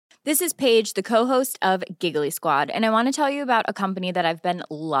This is Paige, the co-host of Giggly Squad, and I want to tell you about a company that I've been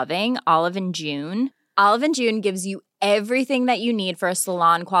loving, Olive & June. Olive & June gives you everything that you need for a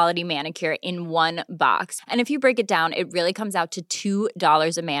salon-quality manicure in one box. And if you break it down, it really comes out to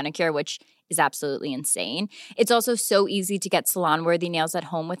 $2 a manicure, which is absolutely insane. It's also so easy to get salon-worthy nails at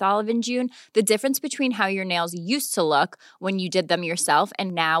home with Olive & June. The difference between how your nails used to look when you did them yourself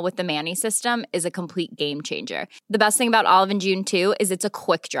and now with the Mani system is a complete game changer. The best thing about Olive & June, too, is it's a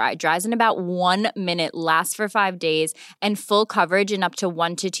quick dry. Dries in about 1 minute, lasts for 5 days, and full coverage in up to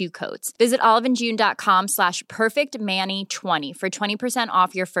 1 to 2 coats. Visit oliveandjune.com/perfectmani20 for 20%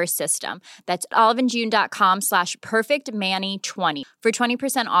 off your first system. That's oliveandjune.com/perfectmani20 for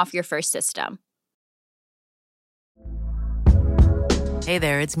 20% off your first system. Hey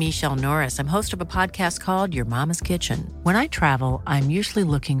there, it's Michelle Norris. I'm host of a podcast called Your Mama's Kitchen. When I travel, I'm usually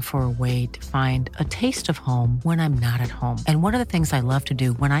looking for a way to find a taste of home when I'm not at home. And one of the things I love to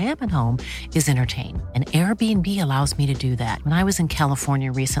do when I am at home is entertain. And Airbnb allows me to do that. When I was in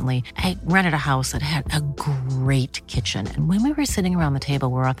California recently, I rented a house that had a great kitchen. And when we were sitting around the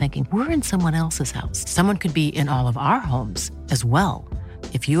table, we were all thinking, we're in someone else's house. Someone could be in all of our homes as well.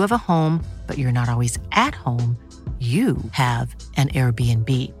 If you have a home, but you're not always at home, you have an Airbnb.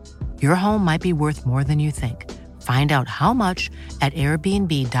 Your home might be worth more than you think. Find out how much at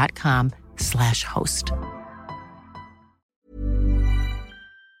airbnb.com/host.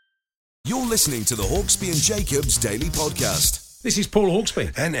 You're listening to the Hawksby and Jacobs Daily Podcast. This is Paul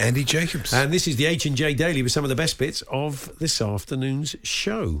Hawksby. And Andy Jacobs. And this is the H&J Daily with some of the best bits of this afternoon's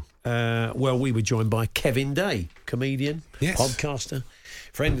show. Well, we were joined by Kevin Day, comedian, podcaster,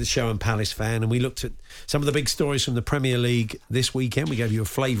 friend of the show and Palace fan, and we looked at some of the big stories from the Premier League this weekend. We gave you a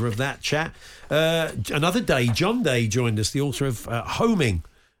flavour of that chat. Another day, John Day joined us, the author of Homing.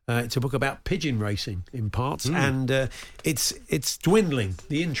 It's a book about pigeon racing in parts, and it's dwindling,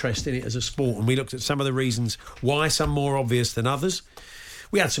 the interest in it as a sport, and we looked at some of the reasons why, some more obvious than others.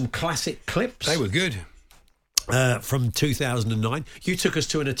 We had some classic clips. They were good. From 2009. You took us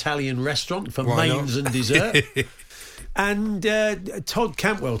to an Italian restaurant for Why mains not? and dessert. And Todd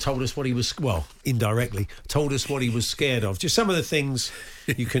Cantwell told us what he was, well, indirectly, told us what he was scared of. Just some of the things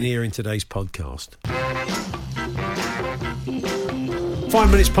you can hear in today's podcast.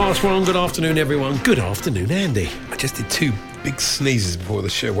 5 minutes past 1. Good afternoon, everyone. Good afternoon, Andy. I just did 2 big sneezes before the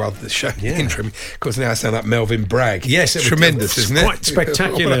show, intro. Of course, now I sound like Melvin Bragg. Yes, it's tremendous, isn't it? Quite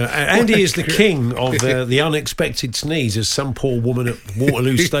spectacular. Andy is the king of the unexpected sneeze, as some poor woman at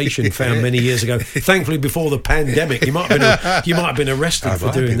Waterloo Station found many years ago. Thankfully, before the pandemic, you might have been arrested for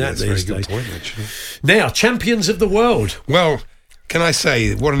doing that these days. Point, actually. Now, champions of the world. Well, can I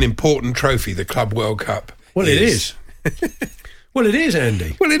say what an important trophy the Club World Cup? Well, it is. Well, it is,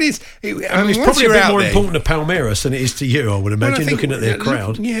 Andy. Well, it is. I mean, it's probably a bit more important to Palmeiras than it is to you, I would imagine, looking at their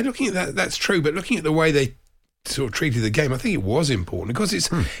crowd. Looking at that, that's true. But looking at the way they sort of treated the game, I think it was important because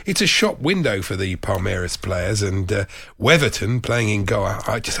it's a shop window for the Palmeiras players, and Weatherton playing in goal.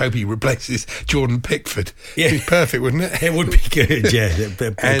 I just hope he replaces Jordan Pickford. Yeah. It'd be perfect, wouldn't it? It would be good, yeah.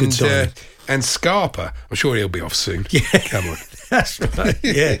 And Scarpa, I'm sure he'll be off soon. Yeah. Come on. That's right,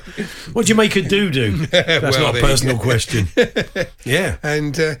 yeah. What do you make a do-do? That's not a personal question. Yeah.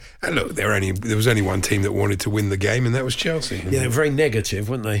 And look, there was only one team that wanted to win the game, and that was Chelsea. Yeah, they were very negative,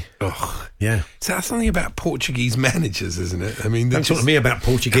 weren't they? Oh, yeah. So that's something about Portuguese managers, isn't it? I mean, don't talk to me about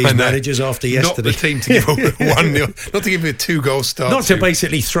Portuguese managers after yesterday. Not the team to give 1-0, not to give you a 2-goal start. Not to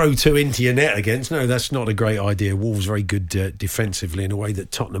basically throw 2 into your net against. No, that's not a great idea. Wolves very good defensively in a way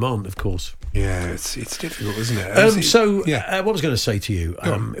that Tottenham aren't, of course. Yeah, it's difficult, isn't it? What was going to say to you,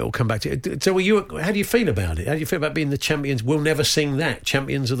 it'll come back to you. So how do you feel about it? How do you feel about being the champions? We'll never sing that,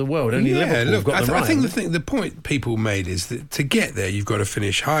 champions of the world. Only Liverpool have got the right. I think the point people made is that to get there, you've got to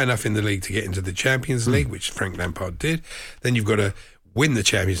finish high enough in the league to get into the Champions League, which Frank Lampard did. Then you've got to win the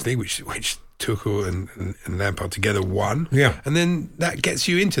Champions League, which Tuchel and Lampard together won. Yeah. And then that gets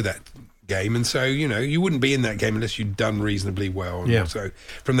you into that game, and so you wouldn't be in that game unless you'd done reasonably well. Yeah. So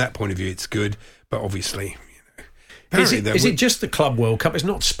from that point of view, it's good, but obviously, is it just the Club World Cup? It's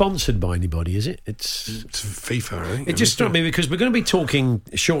not sponsored by anybody, is it? It's FIFA, I think. It just struck me because we're going to be talking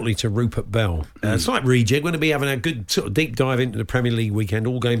shortly to Rupert Bell. It's like Rejig. We're going to be having a good sort of deep dive into the Premier League weekend,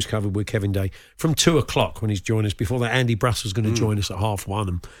 all games covered with Kevin Day from 2:00 when he's joined us. Before that, Andy Brussels going to join us at 1:30,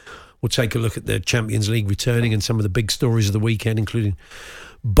 and we'll take a look at the Champions League returning and some of the big stories of the weekend, including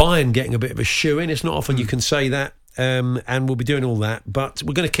Bayern getting a bit of a shoe-in. It's not often you can say that and we'll be doing all that. But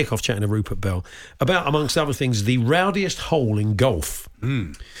we're going to kick off chatting to Rupert Bell about, amongst other things, the rowdiest hole in golf.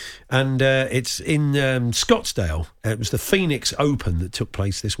 And it's in Scottsdale. It was the Phoenix Open that took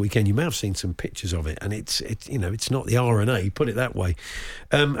place this weekend. You may have seen some pictures of it, and it's not the R&A, put it that way.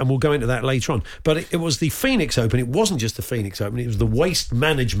 And we'll go into that later on. But it was the Phoenix Open. It wasn't just the Phoenix Open. It was the Waste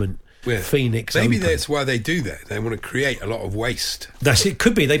Management Phoenix Maybe Open. that's why they do that. They want to create a lot of waste. It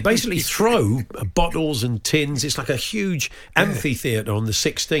could be. They basically throw bottles and tins. It's like a huge amphitheatre on the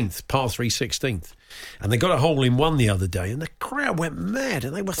 16th, par 3 16th. And they got a hole in one the other day, and the crowd went mad,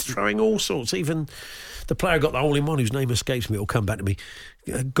 and they were throwing all sorts. Even the player got the hole in one, whose name escapes me. It'll come back to me.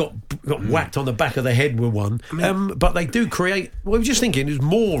 Got whacked on the back of the head with one. But they do create. Well, we were just thinking, it was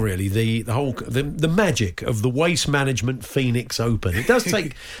more really the whole the magic of the Waste Management Phoenix Open. It does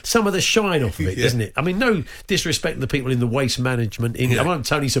take some of the shine off of it, doesn't it? I mean, no disrespect to the people in the waste management. I want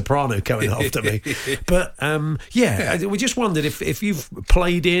Tony Soprano coming after me, but we just wondered if you've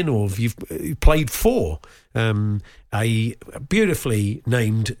played in or if you've played for a beautifully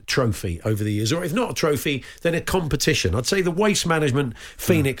named trophy over the years, or if not a trophy, then a competition. I'd say the Waste Management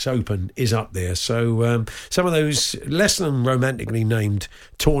Phoenix Open is up there. So some of those less than romantically named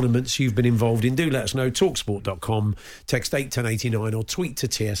tournaments you've been involved in, do let us know. Talksport.com, text 81089 or tweet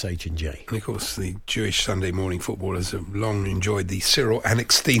to TSH&J. And of course, the Jewish Sunday morning footballers have long enjoyed the Cyril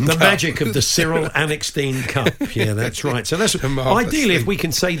Anixtine Cup. The magic of the Cyril Anixtine Cup. Yeah, that's right. So that's ideally if we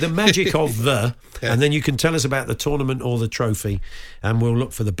can say the magic of and then you can tell us about the tournament or the trophy, and we'll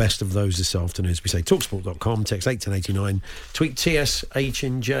look for the best of those this afternoon. As we say, talksport.com, text 81089, tweet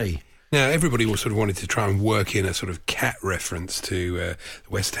TSH&J. Now, everybody sort of wanted to try and work in a sort of cat reference to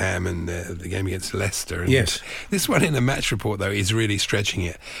West Ham and the game against Leicester. And yes. This one in the match report, though, is really stretching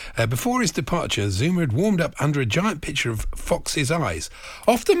it. Before his departure, Zuma had warmed up under a giant picture of Fox's eyes,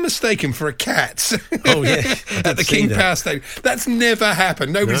 often mistaken for a cat's. Oh, yeah. At the King Power Stadium. That's never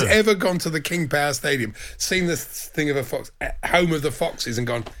happened. Nobody's ever gone to the King Power Stadium, seen this thing of a fox, home of the Foxes, and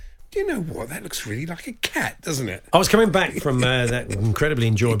gone, do you know what? That looks really like a cat, doesn't it? I was coming back from that incredibly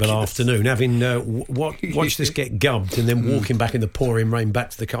enjoyable afternoon, having watched this get gubbed and then walking back in the pouring rain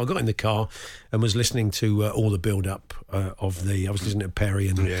back to the car. I got in the car and was listening to all the build-up of the... I was listening to Perry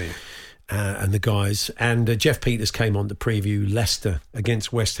and the guys. And Jeff Peters came on to preview Leicester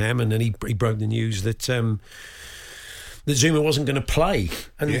against West Ham, and then he broke the news that... that Zuma wasn't going to play,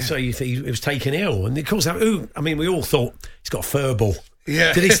 and so he was taken ill. And of course, we all thought he's got a furball.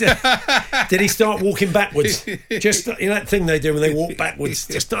 Yeah. Did he start walking backwards? Just that thing they do when they walk backwards.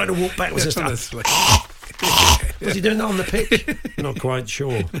 Just started to walk backwards and stuff. Was he doing that on the pitch? Not quite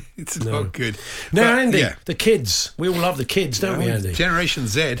sure. It's not good. Now, Andy, the kids. We all love the kids, don't we, Andy? Generation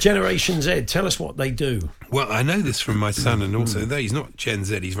Z. Generation Z. Tell us what they do. Well, I know this from my son, and also, though he's not Gen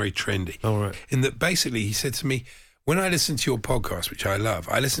Z, he's very trendy. All right. In that, basically, he said to me, when I listen to your podcast, which I love,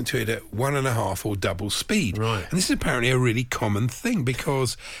 I listen to it at 1.5 or double speed. Right. And this is apparently a really common thing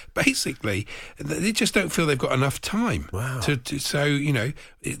because basically they just don't feel they've got enough time. Wow. So,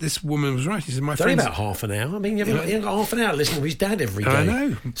 this woman was right. She said, it's only about half an hour. I mean, you've got half an hour listening to his dad every day. I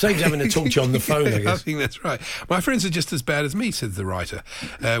know. Saves having to talk to you on the phone, I guess. I think that's right. My friends are just as bad as me, said the writer.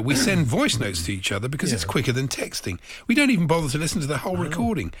 We send voice notes to each other because it's quicker than texting. We don't even bother to listen to the whole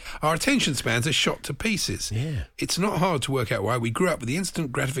recording. Our attention spans are shot to pieces. Yeah. It's not hard to work out why we grew up with the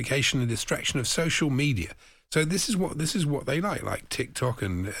instant gratification and distraction of social media. So this is what they like TikTok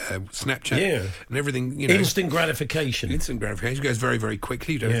and Snapchat and everything. Instant gratification. Instant gratification goes very, very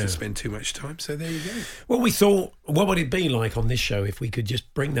quickly. You don't have to spend too much time. So there you go. Well, we thought, what would it be like on this show if we could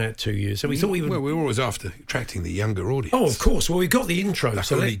just bring that to you? So we thought we would. Well, we're always after attracting the younger audience. Oh, of course. Well, we've got the intro. That's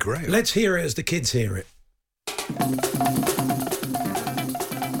so really great. Let's hear it as the kids hear it.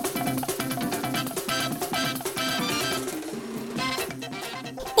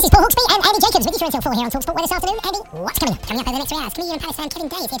 This is Paul Hawksby and Andy Jacobs with you through until 4 here on TalkSport. Where this afternoon, Andy, what's coming up? Coming up over the next 3 hours, comedian and Palace fan Kevin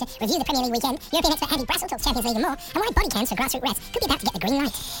Day is here to review the Premier League weekend. European expert Andy Brassel talks Champions League and more, and why body cams for grassroots rest could be about to get the green light.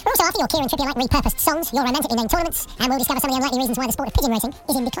 We're also after your Kieran Trippier-like repurposed songs, your romantically named tournaments, and we'll discover some of the unlikely reasons why the sport of pigeon racing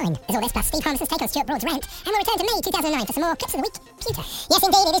is in decline. There's all this plus Steve Harmison's take on Stuart Broad's rant, and we'll return to May 2009 for some more clips of the week. Pewter. Yes,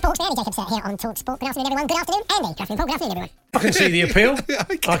 indeed, it is Paul Hawksby and Andy Jacobs here on TalkSport. Good afternoon, everyone. Good afternoon, Andy. Good afternoon, Paul. Good afternoon, everyone. I can see the appeal.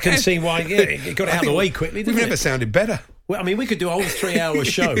 I can see why. It got it out of the way quickly, didn't We've it? never sounded better. Well, I mean, we could do a whole 3-hour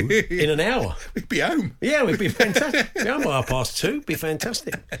show in an hour. We'd be home. Yeah, we'd be fantastic. Be home by 2:30. Be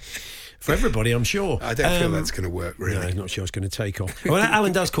fantastic. For everybody, I'm sure. I don't feel that's going to work, really. No, I'm not sure it's going to take off. Well,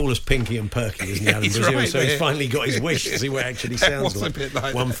 Alan does call us Pinky and Perky, doesn't he, Alan? He's Brazil? right so there. he's finally got his wish to see what it actually sounds was a bit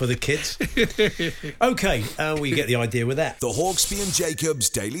like One that. for the kids. Okay, we get the idea with that. The Hawksby and Jacobs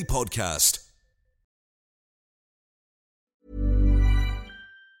Daily Podcast.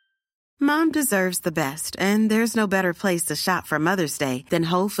 Mom deserves the best, and there's no better place to shop for Mother's Day than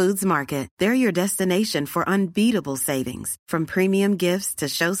Whole Foods Market. They're your destination for unbeatable savings, from premium gifts to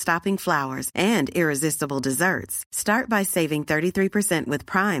show-stopping flowers and irresistible desserts. Start by saving 33% with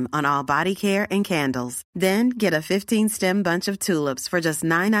Prime on all body care and candles. Then get a 15-stem bunch of tulips for just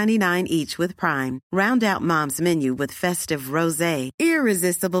 $9.99 each with Prime. Round out Mom's menu with festive rosé,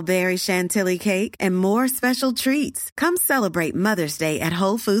 irresistible berry chantilly cake, and more special treats. Come celebrate Mother's Day at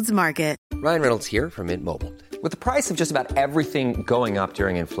Whole Foods Market. Ryan Reynolds here from Mint Mobile. With the price of just about everything going up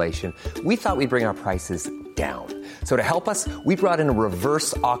during inflation, we thought we'd bring our prices down. So to help us, we brought in a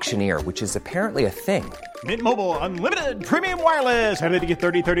reverse auctioneer, which is apparently a thing. Mint Mobile Unlimited Premium Wireless. How to get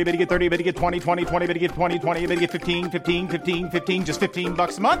 30, 30, bit to get 30, bit to get 20, 20, 20, bit to get 20, 20, bit to get 15, 15, 15, 15, just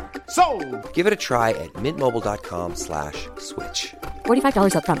 $15 a month? Sold! Give it a try at mintmobile.com/switch.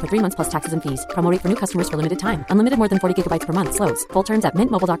 $45 up front for 3 months plus taxes and fees. Promo rate for new customers for limited time. Unlimited more than 40 gigabytes per month. Slows full terms at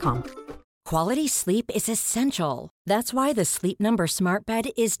mintmobile.com. Quality sleep is essential. That's why the Sleep Number Smart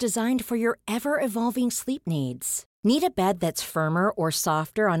Bed is designed for your ever-evolving sleep needs. Need a bed that's firmer or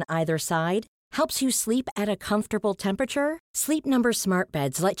softer on either side? Helps you sleep at a comfortable temperature? Sleep Number Smart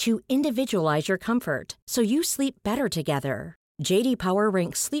Beds let you individualize your comfort, so you sleep better together. J.D. Power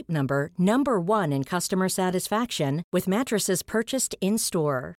ranks Sleep Number number 1 in customer satisfaction with mattresses purchased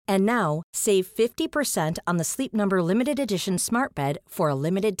in-store. And now, save 50% on the Sleep Number Limited Edition Smart Bed for a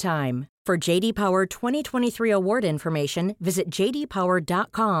limited time. For J.D. Power 2023 award information, visit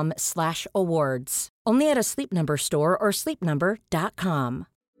jdpower.com/awards. Only at a Sleep Number store or sleepnumber.com.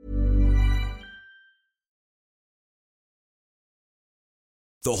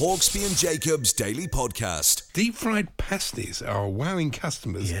 The Hawksby and Jacobs Daily Podcast. Deep fried pasties are wowing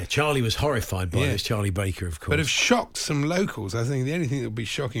customers. Yeah, Charlie was horrified by this, Charlie Baker, of course. But have shocked some locals. I think the only thing that would be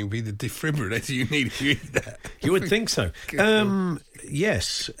shocking would be the defibrillator you need if you eat that. You would think so.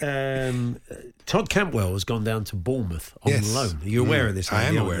 Yes. Todd Cantwell has gone down to Bournemouth on loan. Are you aware of this? I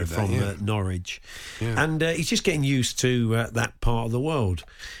am aware of that, from Norwich. Yeah. And he's just getting used to that part of the world.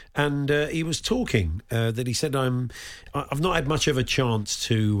 And he was talking that he said, I've not had much of a chance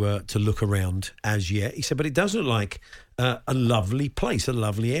to look around as yet. He said, but it does look like a lovely place, a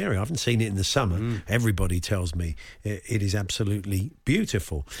lovely area. I haven't seen it in the summer. Everybody tells me it is absolutely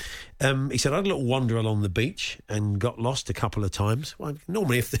beautiful. He said, I had a little wander along the beach and got lost a couple of times. Well,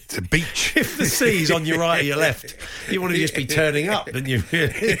 normally, if it's a beach, if the sea's on your right or your left, you want to just be turning up, don't you?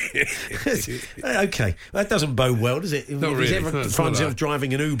 Okay, that doesn't bode well, does it? Not really. If ever finds himself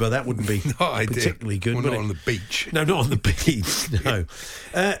driving an Uber, that wouldn't be particularly good. Well, not on the beach. No, not on the beach. No.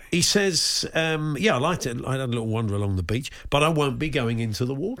 He says, I liked it. I had a little wander along the beach, but I won't be going into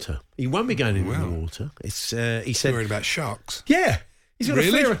the water. He won't be going into the water. It's he said, worried about sharks. Yeah, he's got a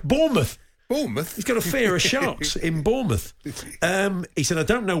fear of Bournemouth. He's got a fear of sharks in Bournemouth. He said, I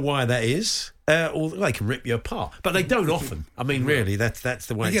don't know why that is. Or they can rip you apart, but they don't often. I mean, really, that's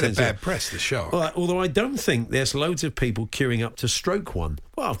the way. They get a bad press, the shark. Although I don't think there's loads of people queuing up to stroke one.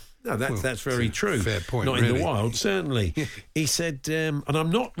 Well, no, that's very true. Fair point. Not in the wild, certainly. He said, and I'm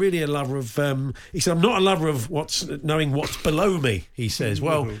not really a lover of. He said, I'm not a lover of knowing what's below me. He says,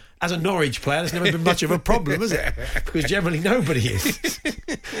 well, as a Norwich player, there's never been much of a problem, has it? Because generally nobody is.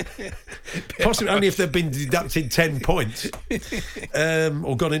 Possibly only if they've been deducted 10 points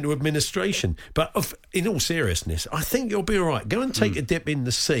or gone into administration. But in all seriousness, I think you'll be all right. Go and take a dip in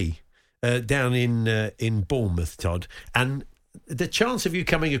the sea down in Bournemouth, Todd, and the chance of you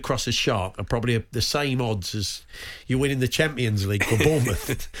coming across a shark are probably the same odds as you winning the Champions League for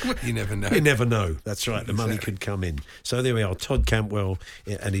Bournemouth. Well, you never know. You never know. That's right. The money could come in. So there we are. Todd Cantwell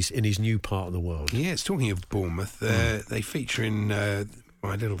and in his new part of the world. Yes, talking of Bournemouth, they feature in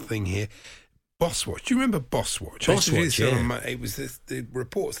my little thing here. Bosswatch. Do you remember Bosswatch? Bosswatch, yeah. It was the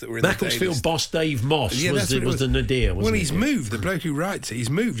reports that were in Macclesfield boss Dave Moss was the nadir, wasn't Well, he's moved. The bloke who writes it, he's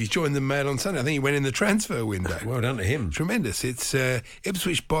moved. He's joined the Mail on Sunday. I think he went in the transfer window. Well done to him. Tremendous. It's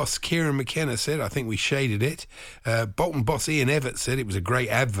Ipswich boss Kieran McKenna said, I think we shaded it. Bolton boss Ian Evett said it was a great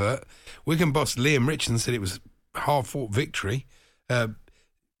advert. Wigan boss Liam Richardson said it was a hard-fought victory.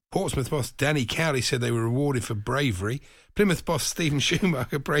 Portsmouth boss Danny Cowley said they were rewarded for bravery. Plymouth boss Stephen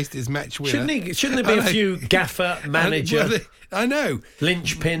Schumacher praised his match winner. Shouldn't there be a few gaffer, manager, I know.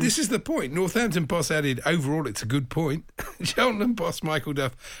 linchpin? This is the point. Northampton boss added, overall it's a good point. Cheltenham boss Michael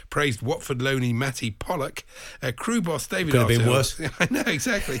Duff praised Watford loanee Matty Pollock. Crew boss David Could have been worse. I know,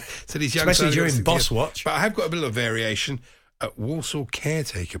 exactly. Said his young especially during Bosswatch. But I have got a bit of variation. at Walsall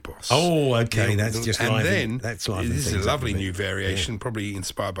caretaker boss. Oh, okay, that's just and live. Then that's live. This is a lovely new variation, probably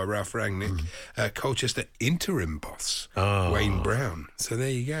inspired by Ralph Rangnick. Colchester interim boss, Wayne Brown. So there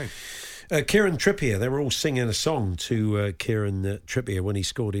you go. Kieran Trippier, they were all singing a song to Kieran Trippier when he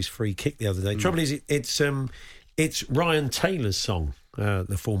scored his free kick the other day. Trouble is, it's Ryan Taylor's song,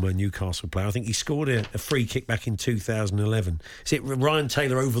 the former Newcastle player. I think he scored a free kick back in 2011. Is it Ryan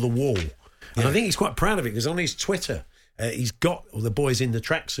Taylor over the wall? And I think he's quite proud of it because on his Twitter, he's got all the boys in the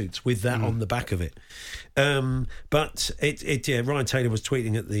tracksuits with that on the back of it. But Ryan Taylor was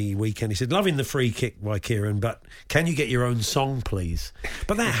tweeting at the weekend. He said, "Loving the free kick by Kieran, but can you get your own song, please?"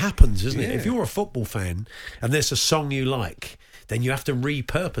 But that happens, isn't it? If you're a football fan and there's a song you like, then you have to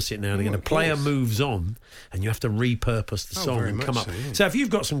repurpose it now and again. A player moves on and you have to repurpose the song and come up. So if you've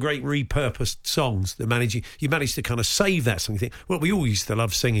got some great repurposed songs that you manage to kind of save that song, you think, well, we all used to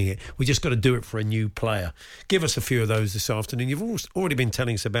love singing it. We just got to do it for a new player. Give us a few of those this afternoon. You've already been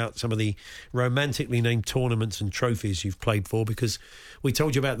telling us about some of the romantically named tournaments and trophies you've played for, because we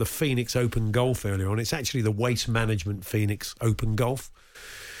told you about the Phoenix Open Golf earlier on. It's actually the Waste Management Phoenix Open Golf.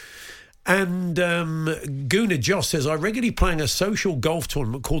 And Guna Joss says, I regularly playing a social golf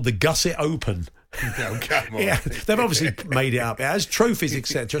tournament called the Gusset Open. Oh, come on. Yeah, they've obviously made it up. It has trophies,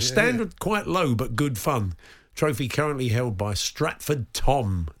 etc. Standard quite low, but good fun. Trophy currently held by Stratford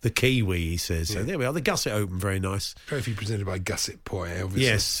Tom, the Kiwi, he says. So there we are, the Gusset Open, very nice. Trophy presented by Gusset Poy, obviously.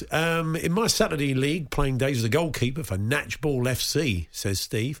 Yes. In my Saturday league, playing days as a goalkeeper for Natchball FC, says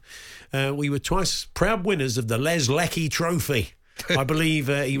Steve, we were twice proud winners of the Les Lecky Trophy. I believe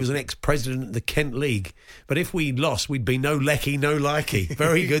he was an ex-president of the Kent League. But if we lost, we'd be no Lecky, no likey.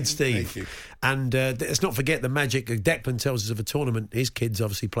 Very good, Steve. Thank you. And let's not forget the magic. Declan tells us of a tournament his kids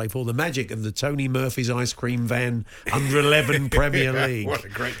obviously play for. The magic of the Tony Murphy's Ice Cream Van Under-11 Premier League. What a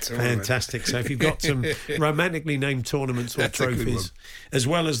great tournament. Fantastic. So if you've got some romantically named tournaments or trophies, as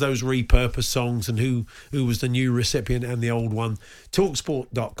well as those repurposed songs and who was the new recipient and the old one,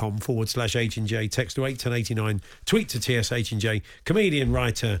 talksport.com/H&J. Text to 81089. Tweet to TSH&J. Comedian,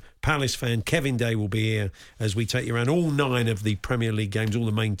 writer, Palace fan Kevin Day will be here as we take you around all 9 of the Premier League games, all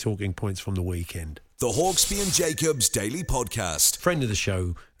the main talking points from the weekend. The Hawksbee and Jacobs Daily Podcast. Friend of the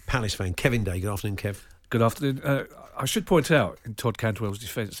show, Palace fan Kevin Day. Good afternoon, Kev. Good afternoon. I should point out, in Todd Cantwell's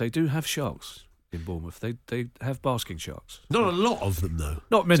defence, they do have sharks in Bournemouth. They have basking sharks. Not a lot of them, though.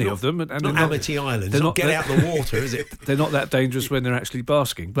 Not many of them. And not Amity Islands. They're not get out the water, is it? They're not that dangerous when they're actually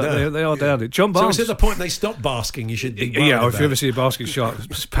basking, but they are down it. John Barnes. So is it the point they stop basking? You should be worried if you ever see a basking shark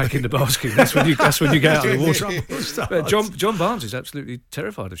pack into basking, that's when you get out of the water. John Barnes is absolutely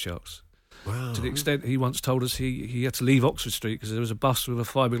terrified of sharks. Wow. To the extent he once told us he had to leave Oxford Street because there was a bus with a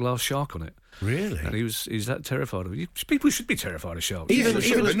fiberglass shark on it. Really? And he's that terrified of it. People should be terrified of sharks. Even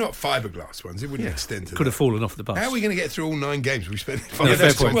but not fiberglass ones. It wouldn't extend to Could that. have fallen off the bus. How are we going to get through all 9 games we spent?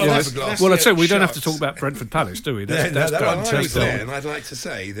 Fair point. Well, I'd say we don't have to talk about Brentford Palace, do we? That's I was there, and I'd like to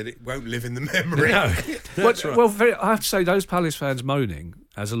say that it won't live in the memory. No. That's right. Well, I have to say, those Palace fans moaning,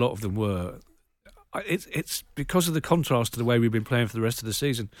 as a lot of them were, it's because of the contrast to the way we've been playing for the rest of the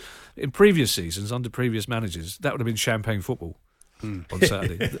season. In previous seasons, under previous managers, that would have been champagne football on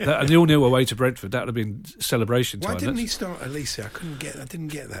Saturday. And the 0-0 away to Brentford, that would have been celebration time. Why didn't he start Elise? I didn't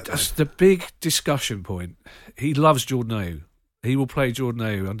get that. That's the big discussion point. He loves Jordan Ayew. He will play Jordan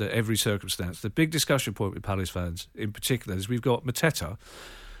Ayew under every circumstance. The big discussion point with Palace fans, in particular, is we've got Mateta,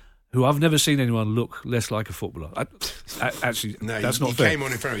 who I've never seen anyone look less like a footballer. Actually, no, that's not fair. He came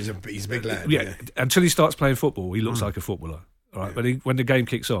on in front. He's a big lad. Yeah, until he starts playing football, he looks like a footballer. All right, but when the game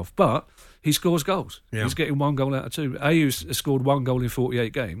kicks off, but he scores goals. Yeah. He's getting 1 goal out of 2. Ayew has scored 1 goal in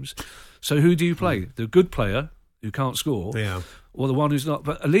 48 games. So who do you play? The good player who can't score, or the one who's not?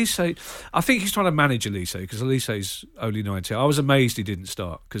 But Elise, I think he's trying to manage Elise because Elise's only 19. I was amazed he didn't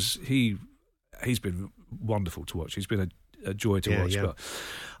start because he's been wonderful to watch. He's been a joy to watch. Yeah. But,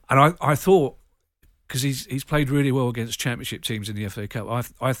 and I thought, because he's played really well against championship teams in the FA Cup,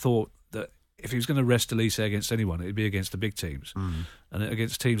 I thought that if he was going to rest Elise against anyone, it'd be against the big teams. And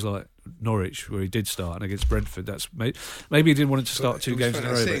against teams like Norwich, where he did start, and against Brentford, that's maybe he didn't want him to start 2 games in a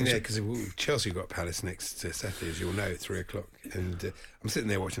row. I'm sitting there because Chelsea got Palace next Saturday, as you'll know, at 3:00, and I'm sitting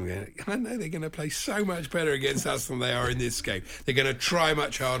there watching them going, I know they're going to play so much better against us than they are in this game. They're going to try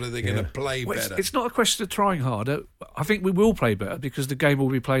much harder. They're going to play better. It's not a question of trying harder. I think we will play better because the game will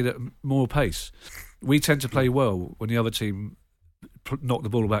be played at more pace. We tend to play well when the other team knock the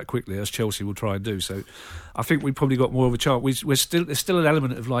ball about quickly, as Chelsea will try and do. So I think we probably got more of a chance. There's still an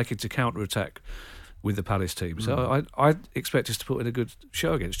element of liking to counter-attack with the Palace team. So I expect us to put in a good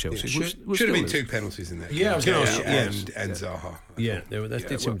show against Chelsea. Should have been 2 penalties in there. Yeah, I was going to ask you. And Zaha. Yeah, there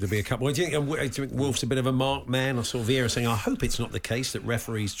did seem to be a couple. Do you think Wolf's a bit of a marked man? I saw Vieira saying, I hope it's not the case that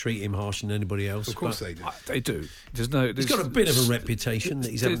referees treat him harsher than anybody else. Of course they do. They do. He's got a bit of a reputation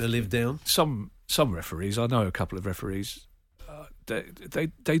that he's having to live down. Some referees, I know a couple of referees,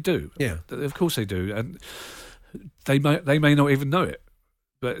 they do. Yeah. Of course they do. And they may not even know it.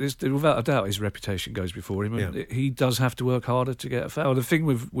 But without a doubt, his reputation goes before him. And he does have to work harder to get a foul. The thing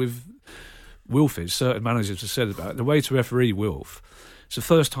with Wilf is, certain managers have said about it, the way to referee Wilf, it's the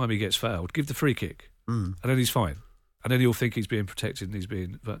first time he gets fouled, give the free kick, and then he's fine. And then he'll think he's being protected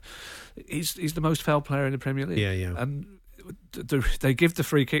and but he's the most foul player in the Premier League. Yeah. And they give the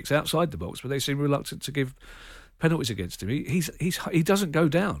free kicks outside the box, but they seem reluctant to give penalties against him. He doesn't go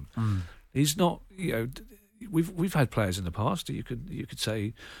down. He's not, We've had players in the past. You could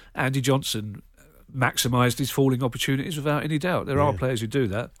say Andy Johnson maximised his falling opportunities without any doubt. There are players who do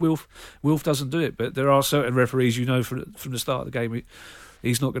that. Wilf doesn't do it, but there are certain referees from the start of the game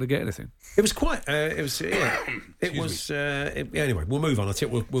he's not going to get anything. It was quite. Anyway, we'll move on. I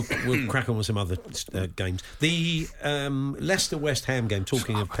think we'll crack on with some other games. The Leicester West Ham game.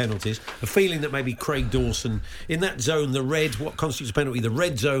 Talking of penalties, a feeling that maybe Craig Dawson in that zone, the red. What constitutes a penalty? The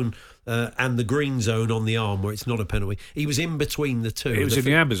red zone. And the green zone on the arm where it's not a penalty. He was in between the two. It was in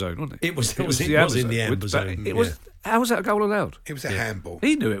the amber zone, wasn't it? It was in the amber zone. How was that a goal allowed? It was a handball.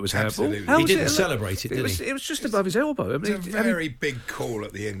 He knew it was handball. He didn't celebrate it, did he? It was just above his elbow. It was a very big call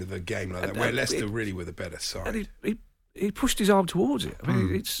at the end of the game like that, where Leicester really were the better side. And he pushed his arm towards it. I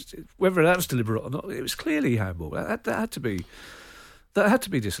mean, it's whether that was deliberate or not, it was clearly handball. That had to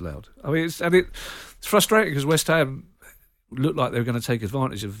be disallowed. I mean, it's frustrating because West Ham looked like they were going to take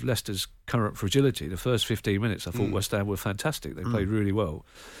advantage of Leicester's current fragility. The first 15 minutes, I thought West Ham were fantastic. They played really well.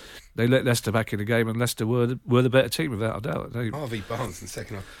 They let Leicester back in the game, and Leicester were the better team without a doubt. Harvey Barnes in the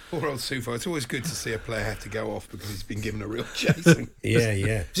second half. Poor old Soufal. It's always good to see a player have to go off because he's been given a real chasing.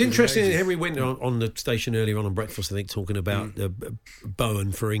 Yeah. It's interesting. Henry went on the station earlier on breakfast, I think, talking about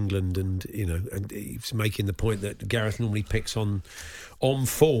Bowen for England, and and he's making the point that Gareth normally picks on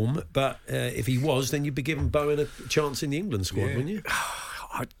form, but if he was, then you'd be giving Bowen a chance in the England squad, wouldn't you?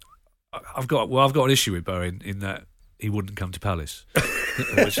 I've got an issue with Bowen in that he wouldn't come to Palace.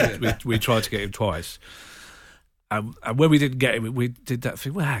 we tried to get him twice, and when we didn't get him, we did that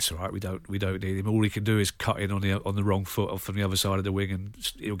thing. Well, that's all right. We don't need him. All he can do is cut in on the wrong foot from the other side of the wing,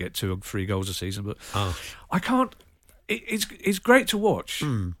 and he'll get 2 or 3 goals a season. But I can't. It's great to watch,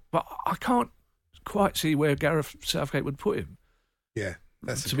 but I can't quite see where Gareth Southgate would put him. Yeah,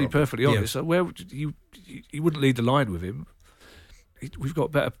 that's to be perfectly honest. So where you wouldn't lead the line with him. We've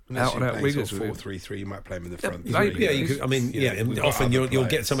got better out-and-out wingers. 4-3-3, you might play him in the front. Often you'll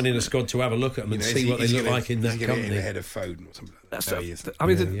get someone in a squad to have a look at them and see what they look like in that company. Ahead of Foden or something.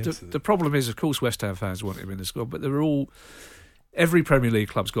 The problem is, of course, West Ham fans want him in the squad, but every Premier League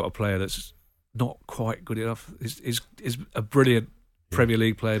club's got a player that's not quite good enough. Is a brilliant Premier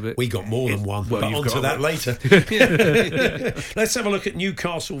League player, but we got more than one. But onto that later. Let's have a look at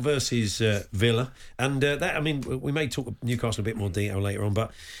Newcastle versus Villa, and we may talk Newcastle in a bit more detail later on.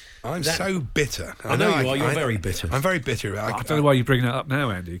 But I'm so bitter. I know you are. You're very bitter. I'm very bitter. I don't know why you bring that up now,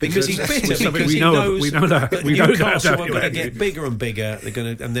 Andy. Because he's bitter. Because he knows that Newcastle are going to get bigger and bigger.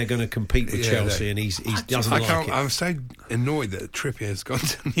 They're going to compete with Chelsea, and he doesn't like it. I'm so annoyed that Trippier has gone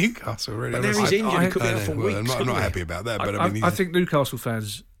to Newcastle. Really, but now he's injured. He could be out for weeks. I'm not happy about that. But I think Newcastle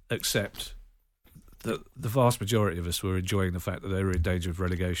fans accept that the vast majority of us were enjoying the fact that they were in danger of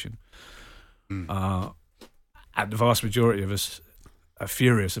relegation, and the vast majority of us are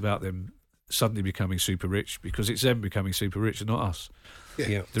furious about them suddenly becoming super rich, because it's them becoming super rich and not us.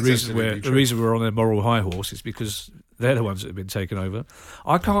 Yeah. The reason we're on their moral high horse is because they're the ones that have been taken over.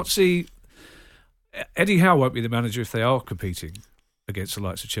 I can't see Eddie Howe won't be the manager if they are competing against the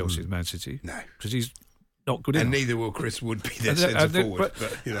likes of Chelsea and Man City. No, because he's not good enough. And neither will Chris Wood be their centre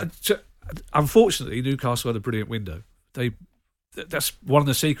forward. Unfortunately, Newcastle had a brilliant window. That's one of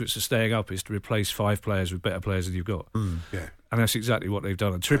the secrets of staying up, is to replace 5 players with better players than you've got. Yeah. And that's exactly what they've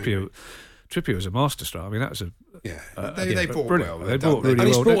done. And Trippier was a masterstroke. I mean, that was they bought well. They bought really well. And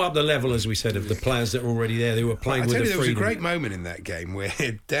he's brought up the level, as we said, of the players that are already there. They were playing with the freedom. There was a great moment in that game where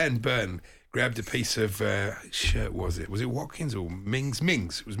Dan Burn grabbed a piece of shirt. Was it Watkins or Mings?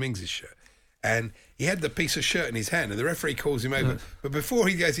 It was Mings' shirt. And he had the piece of shirt in his hand, and the referee calls him over. But before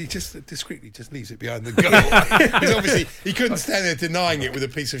he goes, he just discreetly leaves it behind the goal. Because obviously he couldn't stand there denying it with a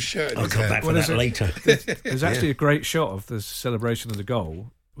piece of shirt in his hand. I'll come back for that later. There's actually a great shot of the celebration of the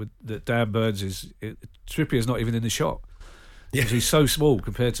goal that Dan Burns Trippier's not even in the shot. because he's so small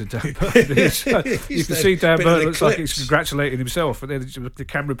compared to Dan Burn. You can see Dan Burn looks like he's congratulating himself, and then the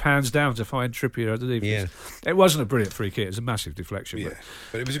camera pans down to find Trippier underneath. Yeah. It wasn't a brilliant free kick; it was a massive deflection. Yeah,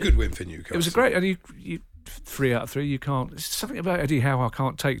 but it was a good win for Newcastle. It was a great, and you 3 out of 3. You can't. There's something about Eddie Howe I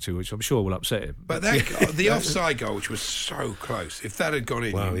can't take to, which I'm sure will upset him. But the offside goal, which was so close, if that had gone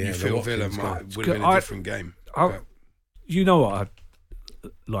in, you feel Villa would have been a different game. You know what I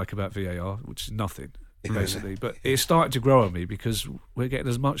like about VAR, which is nothing. Basically, but it's starting to grow on me because we're getting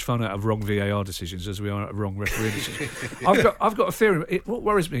as much fun out of wrong VAR decisions as we are out of wrong referee decisions. I've got a theory. What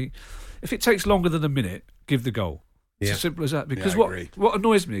worries me, if it takes longer than a minute, give the goal. It's as simple as that. Because what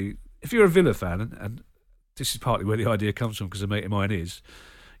annoys me, if you're a Villa fan, and this is partly where the idea comes from because a mate of mine is,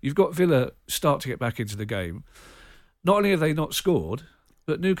 you've got Villa start to get back into the game. Not only have they not scored,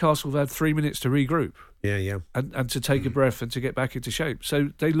 but Newcastle have had 3 minutes to regroup. Yeah. And to take a breath and to get back into shape. So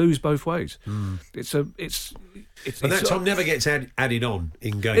they lose both ways. But that time never gets added on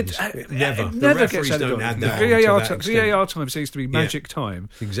in games. Never. It the never referees gets added don't on. add that. VAR time seems to be magic time.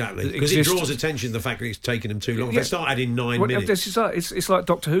 Exactly. Because it draws attention to the fact that it's taken them too long. If they start adding 9 minutes. It's like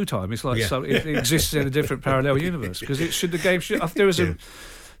Doctor Who time. It's like it exists in a different parallel universe. Because there was a...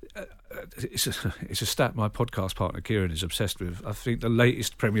 It's a stat my podcast partner Kieran is obsessed with. I think the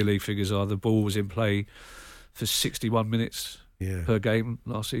latest Premier League figures are the ball was in play for 61 minutes per game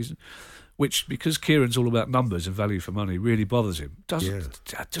last season, which, because Kieran's all about numbers and value for money, really bothers him.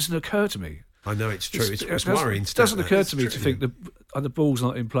 Doesn't occur to me. I know it's true. It's worrying. It doesn't occur to me to think the ball's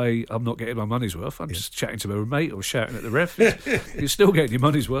not in play, I'm not getting my money's worth. I'm just chatting to my mate or shouting at the ref. You're still getting your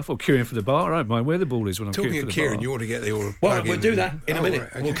money's worth, or queuing for the bar. I don't mind where the ball is when I'm queuing for the Kieran, bar. you ought to get the order. Well, we'll do that in a minute. Right,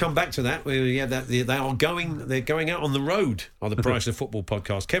 okay. We'll come back to that. They're going out on the road on the Price of Football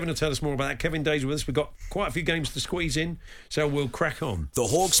podcast. Kevin will tell us more about that. Kevin Day's with us. We've got quite a few games to squeeze in, so we'll crack on. The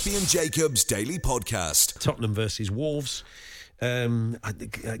Hawksbee and Jacobs Daily Podcast. Tottenham versus Wolves. I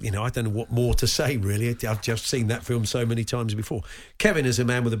don't know what more to say, really. I've just seen that film so many times before. Kevin is a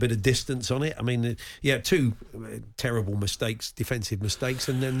man with a bit of distance on it. I mean, 2 terrible mistakes, defensive mistakes,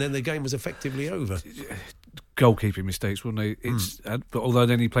 and then the game was effectively over. Goalkeeping mistakes, weren't they? But although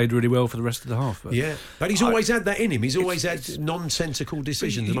then he played really well for the rest of the half. But he's always had that in him. He's always had nonsensical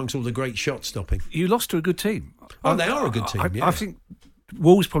decisions amongst all the great shot stopping. You lost to a good team. Oh, they are a good team, I think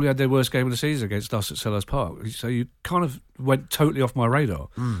Wolves probably had their worst game of the season against us at Selhurst Park. So you kind of went totally off my radar.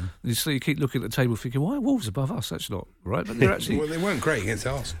 So you keep looking at the table thinking, why are Wolves above us? That's not right. But they're actually... well, they weren't great against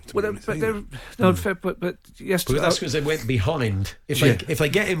Arsenal. But yes... But that's because they went behind. If they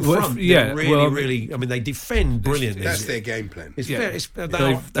get in front, they're really... I mean, they defend brilliantly. That's their game plan.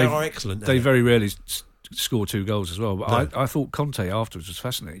 They are excellent. They very rarely score 2 goals as well. But I thought Conte afterwards was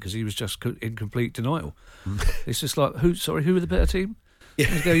fascinating because he was just in complete denial. It's just like, who were the better team?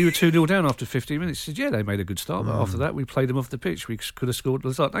 You were 2-0 down after 15 minutes. He said, they made a good start, but after that we played them off the pitch. We could have scored. I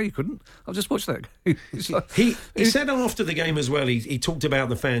was like, no, you couldn't. I've just watched that. He said after the game as well, he talked about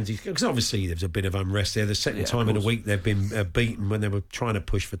the fans, because obviously there was a bit of unrest there. The second time in a week they've been beaten when they were trying to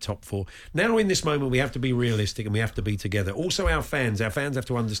push for top 4. Now in this moment we have to be realistic and we have to be together. Also our fans have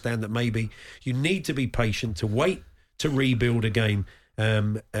to understand that maybe you need to be patient, to wait to rebuild a game.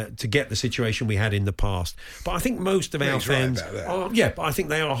 To get the situation we had in the past. But I think most of our fans but I think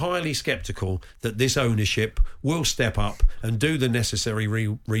they are highly sceptical that this ownership will step up and do the necessary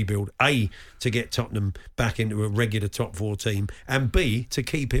rebuild, A, to get Tottenham back into a regular top 4 team, and B, to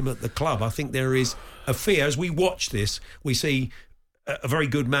keep him at the club. I think there is a fear. As we watch this, we see a very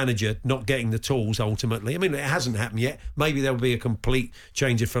good manager not getting the tools ultimately. I mean, it hasn't happened yet. Maybe there will be a complete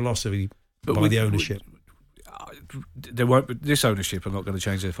change of philosophy by the ownership. There won't. This ownership are not going to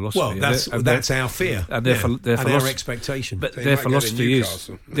change their philosophy. Well, that's our fear and our expectation. But their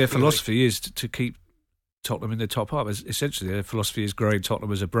philosophy is to keep Tottenham in the top half. Essentially, their philosophy is growing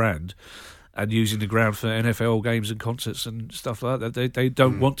Tottenham as a brand and using the ground for NFL games and concerts and stuff like that. They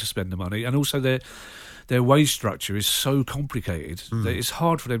don't want to spend the money, and also their wage structure is so complicated that it's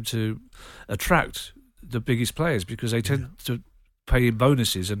hard for them to attract the biggest players because they tend to pay in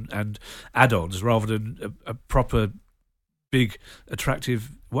bonuses and add-ons rather than a proper big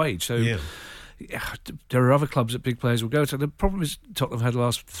attractive wage. So there are other clubs that big players will go to. The problem is Tottenham had the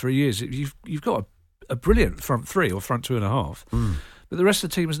last 3 years. You've got a brilliant front 3 or front 2.5, but the rest of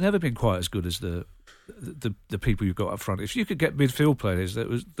the team has never been quite as good as the people you've got up front. If you could get midfield players that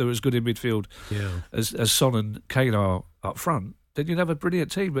were as good in midfield as Son and Kane are up front, then you'd have a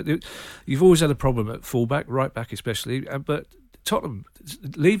brilliant team. But you've always had a problem at full-back, right-back especially, but Tottenham,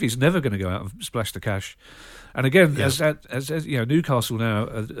 Levy's never going to go out and splash the cash. And again, as Newcastle now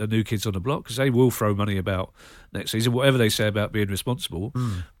are new kids on the block because they will throw money about next season. Whatever they say about being responsible,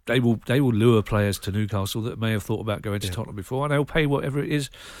 they will lure players to Newcastle that may have thought about going to Tottenham before, and they'll pay whatever it is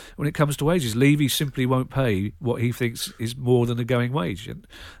when it comes to wages. Levy simply won't pay what he thinks is more than a going wage, and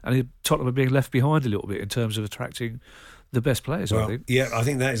Tottenham are being left behind a little bit in terms of attracting the best players, I think. Yeah, I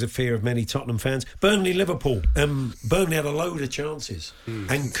think that is a fear of many Tottenham fans. Liverpool. Burnley had a load of chances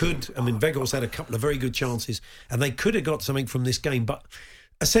and Weghorst had a couple of very good chances, and they could have got something from this game, but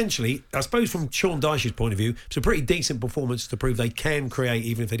essentially, I suppose from Sean Dyche's point of view, it's a pretty decent performance to prove they can create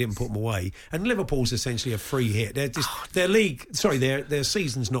even if they didn't put them away. And Liverpool's essentially a free hit. They're just their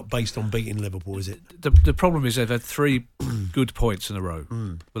season's not based on beating Liverpool, is it? The problem is they've had 3 good points in a row.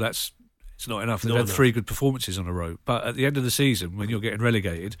 Well, it's not enough. They've had 3 good performances on a row. But at the end of the season, when you're getting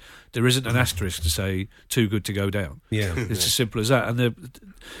relegated, there isn't an asterisk to say too good to go down. Yeah, it's as simple as that. And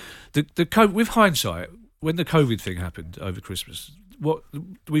with hindsight, when the COVID thing happened over Christmas,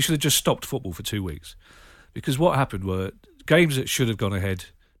 we should have just stopped football for 2 weeks, because what happened were games that should have gone ahead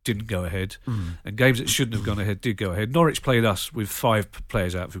didn't go ahead, and games that shouldn't have gone ahead did go ahead. Norwich played us with 5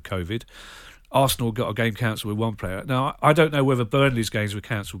 players out for COVID. Arsenal got a game cancelled with 1 player. Now, I don't know whether Burnley's games were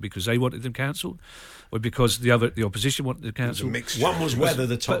cancelled because they wanted them cancelled or because the opposition wanted them cancelled. One was weather,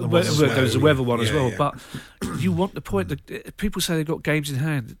 the Tottenham one. There was the weather one as well. Yeah. But you want the point that people say they've got games in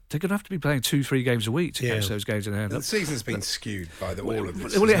hand. They're going to have to be playing 2-3 games a week to catch those games in hand. The season's been skewed by all of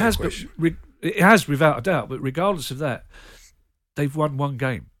this. Well, it has, but it has without a doubt. But regardless of that, they've won 1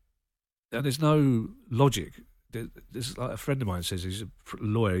 game, and there's no logic. There's like a friend of mine says, he's a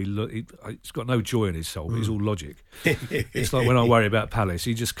lawyer. He's got no joy in his soul. But he's all logic. It's like when I worry about Palace,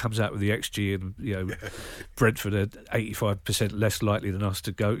 he just comes out with the XG, and Brentford are 85% less likely than us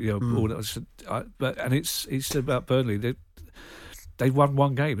to go. All that. And it's about Burnley. They've won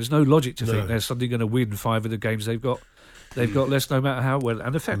 1 game. There's no logic to think they're suddenly going to win 5 of the games they've got. They've got less, no matter how well.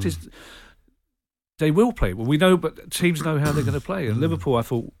 And the fact is, they will play. Well, we know, but teams know how they're going to play. And Liverpool, I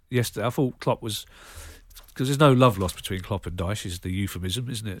thought Klopp was. Because there's no love lost between Klopp and Dyche, is the euphemism,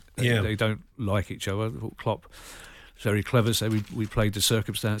 isn't it? They don't like each other. Klopp is very clever, so we played the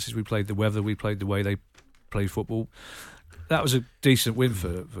circumstances, we played the weather, we played the way they play football. That was a decent win for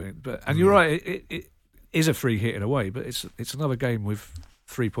him. And you're right, it is a free hit in a way, but it's another game with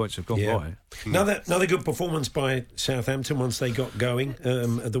 3 points have gone by. Another good performance by Southampton once they got going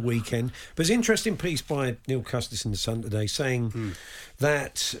at the weekend. But it's an interesting piece by Neil Custis in the Sun today saying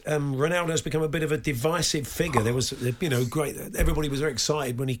that Ronaldo's become a bit of a divisive figure. There was, great. Everybody was very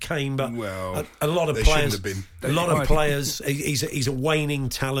excited when he came, but a lot of players. He's a waning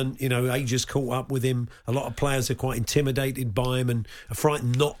talent. Age has caught up with him. A lot of players are quite intimidated by him and are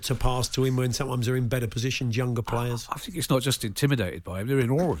frightened not to pass to him when sometimes they're in better positions. Younger players. I think it's not just intimidated by him; they're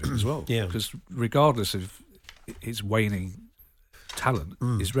in awe of him as well. Yeah. Because regardless of his waning talent,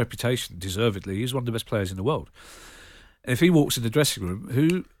 his reputation, deservedly, he's one of the best players in the world. And if he walks in the dressing room,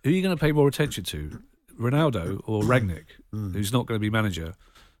 who are you going to pay more attention to, Ronaldo or Rangnick, who's not going to be manager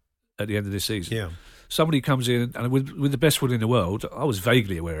at the end of this season? Yeah. Somebody comes in, and with the best will in the world, I was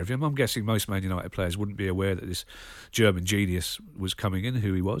vaguely aware of him. I'm guessing most Man United players wouldn't be aware that this German genius was coming in,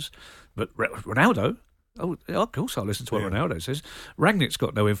 who he was. But Ronaldo... Oh, of course I'll listen to what Ronaldo says. Rangnick's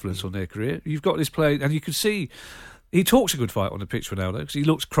got no influence on their career. You've got this player, and you can see he talks a good fight on the pitch, Ronaldo, because he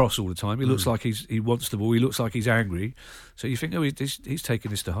looks cross all the time. He looks like he wants the ball. He looks like he's angry. So you think, he's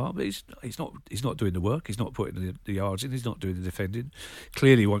taking this to heart, but he's not doing the work. He's not putting the yards in. He's not doing the defending.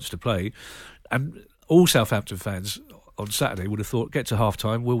 Clearly, he wants to play. And all Southampton fans on Saturday would have thought, get to half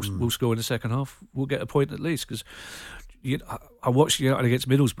time, we'll score in the second half. We'll get a point at least, because I watched United against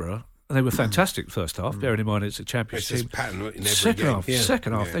Middlesbrough. And they were fantastic first half, bearing in mind it's a Championship team. Pattern in every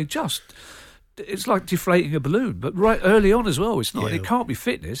second game. half, they just... It's like deflating a balloon, but right early on as well. It's not. It can't be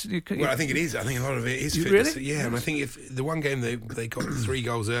fitness. Well, I think it is. I think a lot of it is fitness. Really? Yeah, and I think if the one game they got 3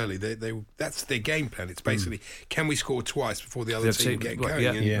 goals early, that's their game plan. It's basically can we score twice before the other team get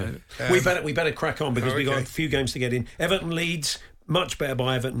going? We better crack on because we got a few games to get in. Everton Leeds. Much better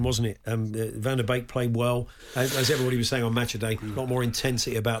by Everton, wasn't it? Van der Beek played well. As everybody was saying on Match a Day, a lot more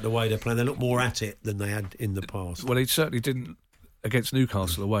intensity about the way they're playing. They look more at it than they had in the past. Well, he certainly didn't against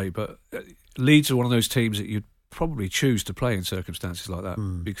Newcastle away, but Leeds are one of those teams that you'd probably choose to play in circumstances like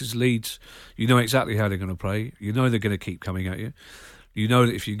that because Leeds, you know exactly how they're going to play. You know they're going to keep coming at you. You know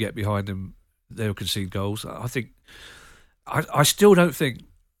that if you get behind them, they'll concede goals. I still don't think,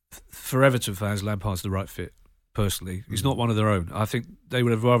 for Everton fans, Lampard's the right fit. Personally, he's not one of their own. I think they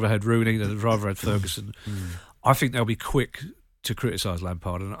would have rather had Rooney than they'd rather had Ferguson. I think they'll be quick to criticise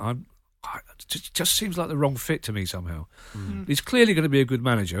Lampard, and it just seems like the wrong fit to me somehow. He's clearly going to be a good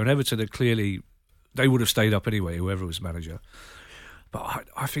manager, and Everton are clearly, they would have stayed up anyway, whoever was manager. But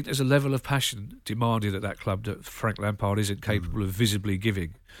I think there's a level of passion demanded at that club that Frank Lampard isn't capable of visibly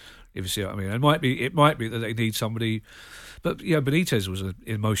giving. If you see what I mean, it might be that they need somebody, but Benitez was an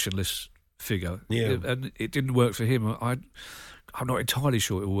emotionless figure, and it didn't work for him. I'm not entirely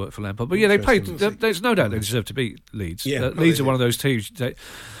sure it will work for Lampard, but they played. There's no doubt they deserve to beat Leeds. Leeds are one of those teams that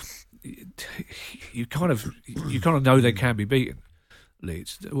you kind of know they can be beaten.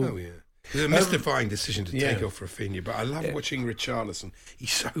 Leeds. It was a mystifying decision to take off Rafinha, but I love watching Richarlison.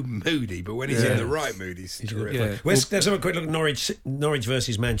 He's so moody, but when he's in the right mood, he's terrific. Yeah. Let's have a quick look at Norwich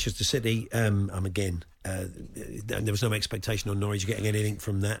versus Manchester City. Again, there was no expectation on Norwich getting anything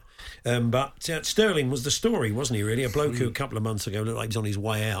from that. But Sterling was the story, wasn't he, really? A bloke who a couple of months ago looked like he was on his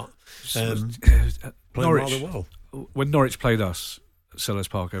way out. Playing Norwich, rather well. When Norwich played us at Selhurst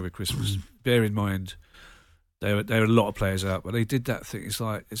Park over Christmas, bear in mind, there were a lot of players out, but they did that thing.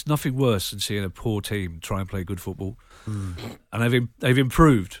 It's nothing worse than seeing a poor team try and play good football. And they've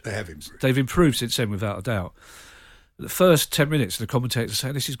improved. They have improved. They've improved since then, without a doubt. The first 10 minutes, the commentators are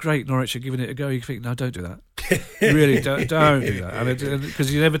saying, "This is great, Norwich are giving it a go." You think, no, don't do that. You really don't do that. Because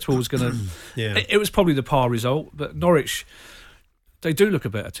the Inevitable was going to... It was probably the par result, but Norwich, they do look a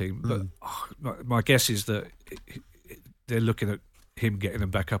better team. But my guess is that they're looking at him getting them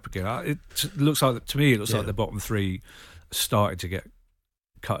back up again. It looks like the bottom three starting to get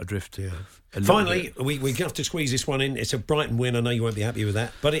cut adrift. Finally, we have to squeeze this one in. It's a Brighton win. I know you won't be happy with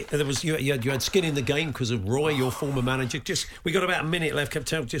that, but you had skin in the game because of Roy, your former manager. We got about a minute left.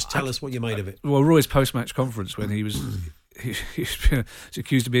 Tell us what you made of it. Well, Roy's post-match conference when he was. He's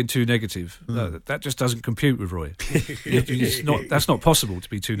accused of being too negative. No, that just doesn't compute with Roy. That's not possible to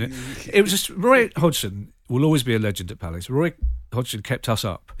be too negative. It was just Roy Hodgson will always be a legend at Palace. Roy Hodgson kept us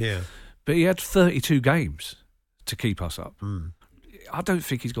up. But he had 32 games to keep us up. I don't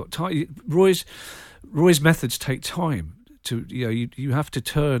think he's got time. Roy's methods take time. You have to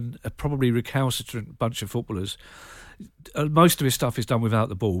turn a probably recalcitrant bunch of footballers. Most of his stuff is done without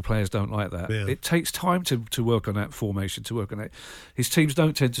the ball. Players don't like that. It takes time to work on that formation, to work on it. His teams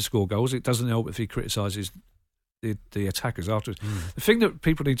don't tend to score goals. It doesn't help if he criticises the attackers afterwards. The thing that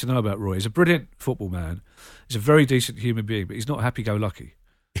people need to know about Roy is a brilliant football man. He's a very decent human being, but he's not happy-go-lucky.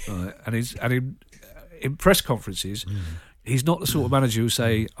 And in press conferences, he's not the sort of manager who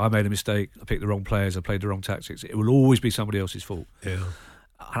say, "I made a mistake, I picked the wrong players, I played the wrong tactics." It will always be somebody else's fault. And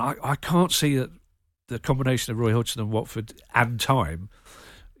I can't see that the combination of Roy Hodgson and Watford and time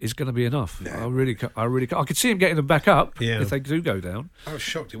is going to be enough. No. I really can't. I could see him getting them back up if they do go down. I was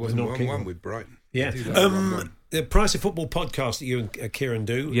shocked it wasn't 1-1 with Brighton. The Price of Football podcast that you and Kieran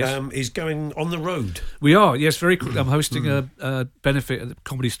do is going on the road. We are, yes, very quickly. I'm hosting a benefit at the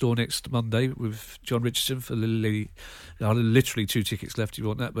Comedy Store next Monday with John Richardson for literally 2 tickets left if you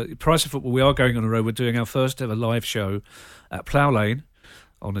want that. But Price of Football, we are going on the road. We're doing our first ever live show at Plough Lane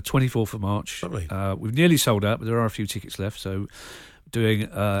on the 24th of March. We've nearly sold out, but there are a few tickets left, so doing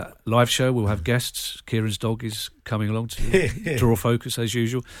a live show. We'll have guests. Kieran's dog is coming along to draw focus as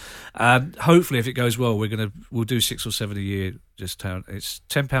usual, and hopefully, if it goes well, we'll do 6 or 7 a year. It's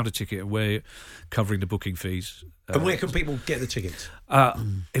 £10 a ticket, and we're covering the booking fees. And where can people get the tickets?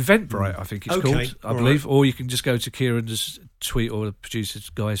 Eventbrite, I think it's called, I believe. Or you can just go to Kieran's tweet or the producer's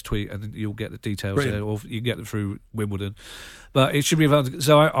guy's tweet, and you'll get the details there, or you can get them through Wimbledon. But it should be available.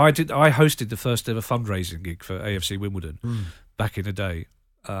 So I hosted the first ever fundraising gig for AFC Wimbledon back in the day.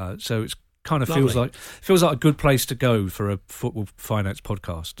 So it's kind of feels like a good place to go for a football finance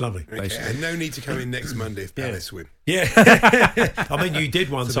podcast. Lovely. Okay. And no need to come in next Monday if Palace win. I mean, you did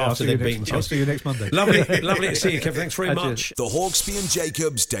once after they'd beaten Chelsea. I'll see you next Monday. Lovely to see you, Kev. Thanks very much. The Hawksby and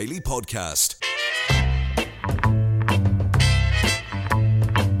Jacobs Daily Podcast.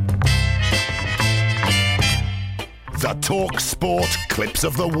 The Talk Sport Clips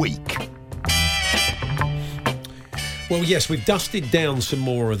of the Week. Well, yes, we've dusted down some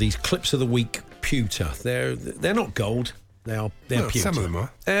more of these Clips of the Week pewter. They're not gold. They're pewter. Some of them are.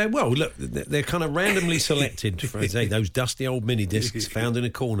 Well, look, they're kind of randomly selected. For, say, those dusty old mini discs found in a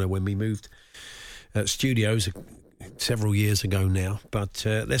corner when we moved studios several years ago now, but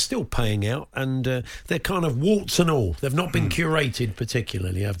they're still paying out, and they're kind of warts and all. They've not been curated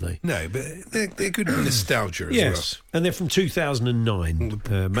particularly, have they? No, but they're good nostalgia as well. And they're from 2009.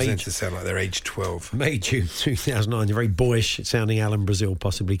 Presenters sound like they're age 12. May, June 2009. You're very boyish sounding Alan Brazil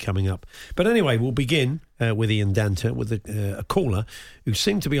possibly coming up. But anyway, we'll begin with Ian Danter, with a caller who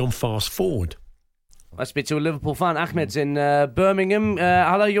seemed to be on fast forward. I speak to a Liverpool fan. Ahmed's in Birmingham.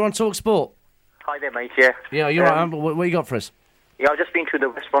 Hello, you're on Talk Sport. Hi there, mate. Yeah, you're right. What you got for us? Yeah, I've just been to the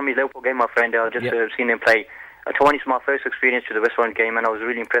West Bromwich Liverpool game, my friend. I've just seen him play. Tony is my first experience to the West Brom game, and I was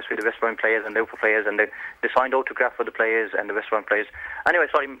really impressed with the West Brom players and Liverpool players, and the signed autograph for the players and the West Brom players. Anyway,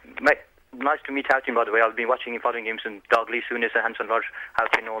 sorry, mate. Nice to meet Houghton, by the way. I've been watching him, following him since Douglas, Souness, Hanson, Lodge,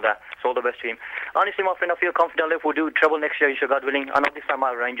 Houghton, all that. So all the best to him. Honestly, my friend, I feel confident Liverpool will do trouble next year, God willing. I know this time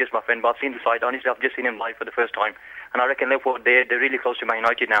I'm Rangers, my friend, but I've seen the side. Honestly, I've just seen him live for the first time. And I reckon Liverpool, they're really close to Man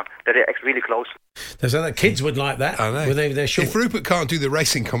United now. They're really close. There's other kids would like that. I know. They're short. If Rupert can't do the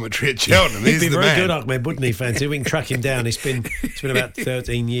racing commentary at Cheltenham, he'd he's be the very man. good, Ahmed, wouldn't he, Fancy? We can track him down. It's been about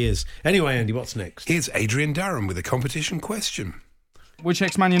 13 years. Anyway, Andy, what's next? Here's Adrian Durham with a competition question. Which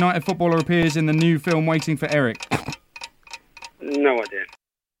ex-Man United footballer appears in the new film Waiting for Eric? No idea.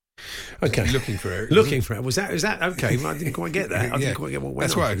 Okay. Looking for Eric. Looking for it. Was that okay? I didn't quite get that. I didn't quite get what went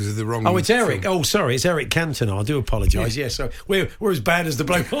That's on. right, because of the wrong... Oh, it's Eric. film. Oh, sorry, it's Eric Cantona. I do apologise. Yeah, so we're as bad as the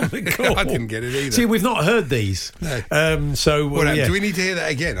bloke on the call. I didn't get it either. See, we've not heard these. No. Yeah. Do we need to hear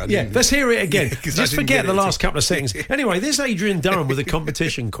that again? Let's hear it again. 'Cause I Just didn't forget get the it. last couple of seconds. Anyway, this is Adrian Durham with a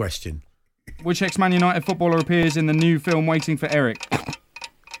competition question. Which ex-Man United footballer appears in the new film Waiting for Eric?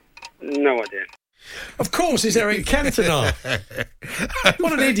 No idea. Of course, it's Eric Cantona.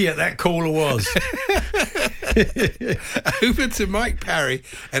 What an idiot that caller was. Over to Mike Parry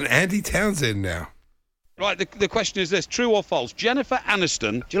and Andy Townsend now. Right, the question is this, true or false? Jennifer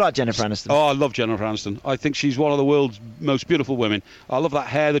Aniston... Do you like Jennifer Aniston? Oh, I love Jennifer Aniston. I think she's one of the world's most beautiful women. I love that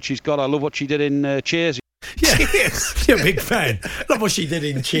hair that she's got. I love what she did in Cheers. Yeah, you're a big fan. Love what she did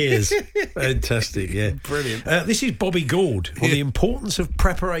in Cheers. Fantastic, yeah. Brilliant. This is Bobby Gould on the importance of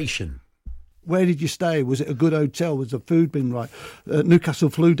preparation. Where did you stay? Was it a good hotel? Was the food been right? Newcastle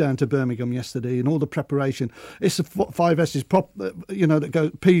flew down to Birmingham yesterday, and all the preparation. It's the 5 S's, that go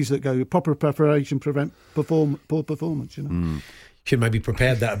P's that go proper preparation prevent poor performance. Should maybe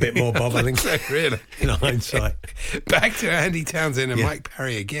prepared that a bit more, Bob. I think so, really. In hindsight. Back to Andy Townsend and Mike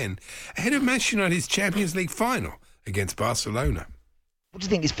Parry again, ahead of Manchester United's Champions League final against Barcelona. What do you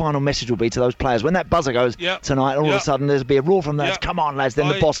think his final message will be to those players? When that buzzer goes tonight, all of a sudden there'll be a roar from lads, come on lads, then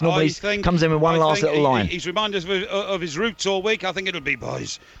the boss normally comes in with one last little line. He's reminded us of his roots all week. I think it'll be,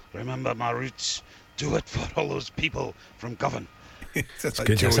 boys, remember my roots, do it for all those people from Govan. That's like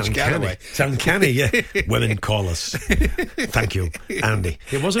good. George That's Galloway. It's uncanny, yeah. Women call us. Thank you, Andy.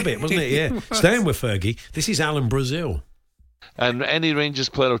 It was a bit, wasn't it? Yeah. Staying with Fergie, this is Alan Brazil. And any Rangers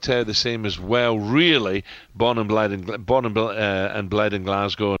player will tell you the same as well. Really, born and bled in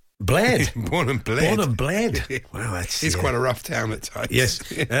Glasgow. Bled? Born and bled. Born and bled. Wow, that's... It's quite a rough town at times.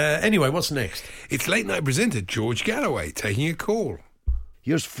 Yes. Anyway, what's next? It's late night presenter George Galloway taking a call.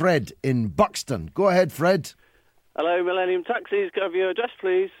 Here's Fred in Buxton. Go ahead, Fred. Hello, Millennium Taxis. Could I have your address,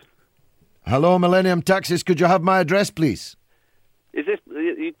 please? Hello, Millennium Taxis. Could you have my address, please? Is this...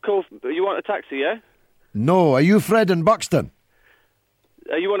 You want a taxi, yeah? No. Are you Fred in Buxton?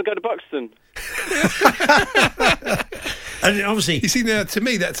 You want to go to Buxton? And obviously... You see, now, to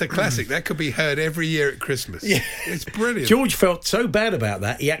me, that's a classic. That could be heard every year at Christmas. Yeah. It's brilliant. George felt so bad about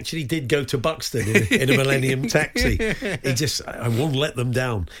that, he actually did go to Buxton in a Millennium Taxi. He just... I won't let them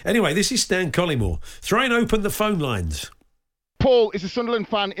down. Anyway, this is Stan Collymore. Throwing open the phone lines. Paul is a Sunderland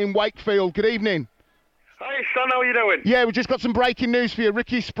fan in Wakefield. Good evening. Hey, son, how are you doing? Yeah, we've just got some breaking news for you.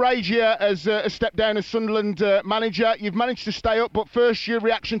 Ricky Sprague has stepped down as Sunderland manager. You've managed to stay up, but first, your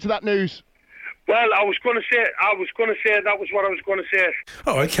reaction to that news? Well, I was going to say that was what I was going to say.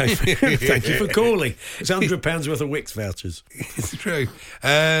 Oh, okay. Thank you for calling. It's £100 worth of Wix vouchers. It's true.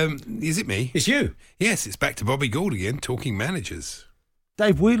 Is it me? It's you. Yes, it's back to Bobby Gould again, talking managers.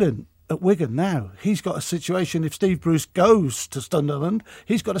 Dave Whelan at Wigan now, he's got a situation. If Steve Bruce goes to Sunderland,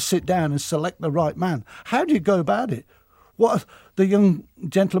 he's got to sit down and select the right man. How do you go about it? What the young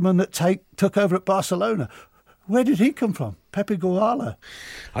gentleman that took over at Barcelona, where did he come from? Pepe Guardiola.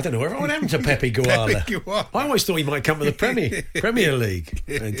 I don't know. What happened to Pepe Guardiola? I always thought he might come with the Premier League.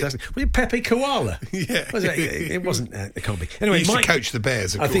 Fantastic. Was it Pepe Koala? Yeah. It wasn't. It can't be. Anyway, he used Mike, to coach the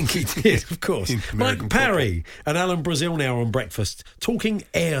Bears, of I course. think he did, of course. Mike Parry and Alan Brazil now on breakfast talking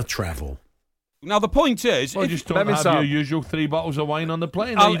air travel. Now, the point is... Well, just don't have your usual 3 bottles of wine on the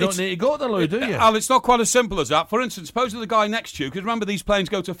plane. Al, You don't need to go to the loo, do you? Al, it's not quite as simple as that. For instance, suppose the guy next to you, because remember these planes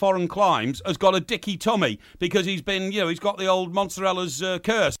go to foreign climes, has got a dicky tummy because he's been, he's got the old Mozzarella's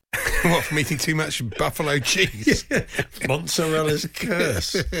curse. What, from eating too much buffalo cheese? Mozzarella's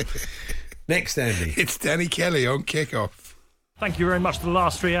curse. Next, Andy. It's Danny Kelly on Kickoff. Thank you very much for the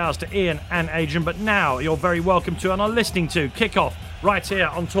last 3 hours to Ian and Adrian, but now you're very welcome to and are listening to Kickoff right here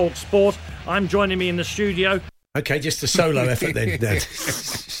on Talk Sport. I'm joining me in the studio. Okay, just a solo effort then.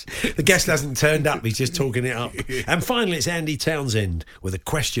 The guest hasn't turned up, he's just talking it up. And finally, it's Andy Townsend with a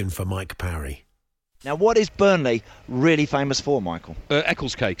question for Mike Parry. Now, what is Burnley really famous for, Michael?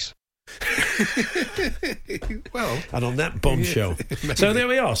 Eccles cakes. Well, and on that bombshell. So there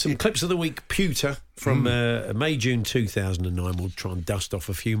we are, some clips of the week pewter from May, June 2009. We'll try and dust off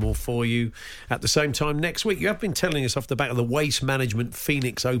a few more for you at the same time next week. You have been telling us off the back of the Waste Management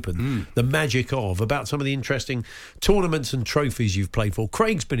Phoenix Open, the magic of, about some of the interesting tournaments and trophies you've played for.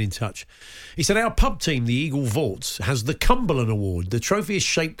 Craig's been in touch. He said, our pub team, the Eagle Vaults, has the Cumberland Award. The trophy is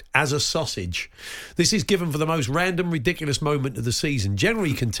shaped as a sausage. This is given for the most random, ridiculous moment of the season,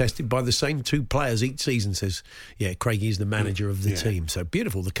 generally contested by the same two players each season. Says, yeah, Craig is the manager of the team. So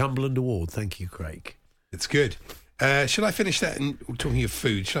beautiful, the Cumberland Award. Thank you, Craig. It's good. Shall I finish that? And talking of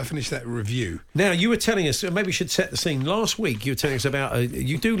food, shall I finish that review? Now, you were telling us, maybe we should set the scene. Last week, you were telling us about,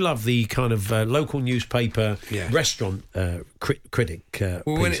 you do love the kind of local newspaper restaurant critic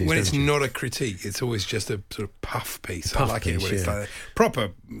well, pieces, when it's you? not a critique, it's always just a sort of puff piece. Puff I like piece, it when it's like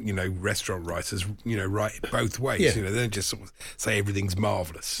proper, restaurant writers, write it both ways. Yeah. They don't just sort of say everything's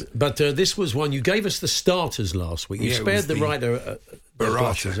marvellous. But this was one, you gave us the starters last week. You spared the writer...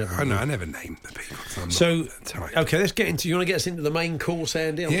 Barata. I never named the people. So, okay, let's get into... You want to get us into the main course,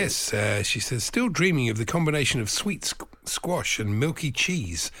 Andy? Yes, she says, still dreaming of the combination of sweet squash and milky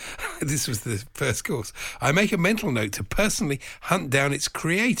cheese. This was the first course. I make a mental note to personally hunt down its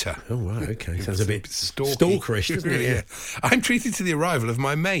creator. Oh, wow, okay. Sounds a bit stalkerish, doesn't it? Yeah. I'm treated to the arrival of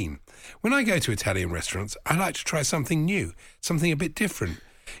my main. When I go to Italian restaurants, I like to try something new, something a bit different.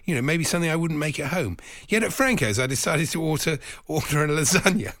 Maybe something I wouldn't make at home. Yet at Franco's, I decided to order a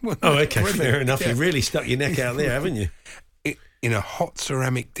lasagna. Oh, okay, fair enough. Yeah. You really stuck your neck out there, haven't you? In a hot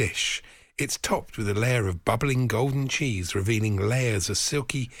ceramic dish. It's topped with a layer of bubbling golden cheese, revealing layers of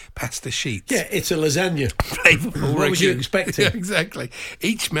silky pasta sheets. Yeah, it's a lasagna. Flavorful. What was you expecting? Yeah, exactly.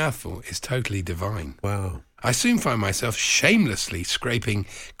 Each mouthful is totally divine. Wow. I soon find myself shamelessly scraping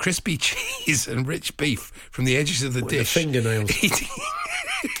crispy cheese and rich beef from the edges of the dish. The fingernails.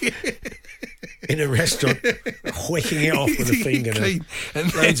 In a restaurant, whacking it off with a fingernail.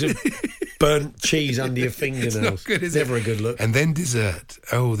 Loads of burnt cheese under your fingernails. It's not good, is Never a good look. And then dessert.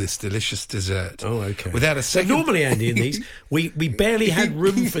 Oh, this delicious dessert. Oh, okay. Without a second... So normally, Andy, in these, we barely had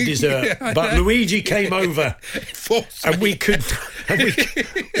room for dessert, but Luigi came over and we could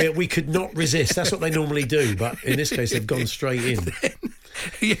not resist. That's what they normally do, but in this case, they've gone straight in.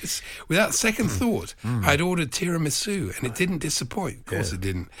 Yes, without second thought, I'd ordered tiramisu and it didn't disappoint. Of course it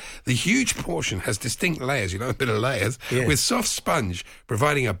didn't. The huge portion has distinct layers, a bit of layers, with soft sponge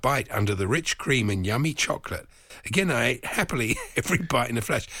providing a bite under the rich cream and yummy chocolate. Again, I ate happily every bite in the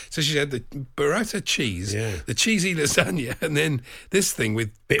flesh. So she had the burrata cheese, the cheesy lasagna, and then this thing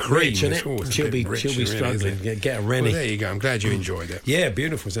with cream. She'll be struggling. Get a Rennie. Well, there you go. I'm glad you enjoyed it. Yeah,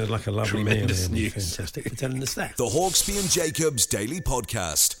 beautiful. Sounds like a lovely Tremendous meal. news. Fantastic for telling us that. The Hawksby and Jacobs Daily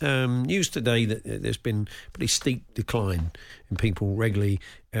Podcast. News today that there's been a pretty steep decline in people regularly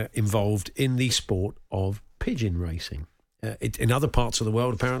involved in the sport of pigeon racing. In other parts of the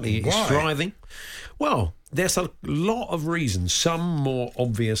world, apparently, it's thriving. Well, there's a lot of reasons, some more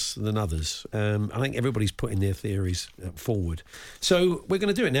obvious than others. I think everybody's putting their theories forward. So we're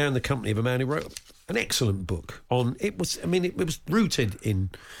going to do it now in the company of a man who wrote an excellent book on it. Was rooted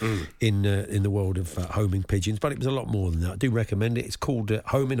in the world of homing pigeons, but it was a lot more than that. I do recommend it. It's called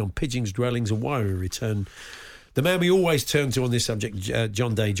Homing on Pigeons, Dwellings and Why We Return. The man we always turn to on this subject,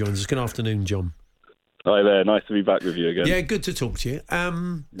 John Day, joins us. Good afternoon, John. Hi there, nice to be back with you again. Yeah, good to talk to you.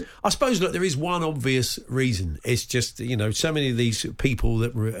 I suppose, look, there is one obvious reason. It's just, so many of these people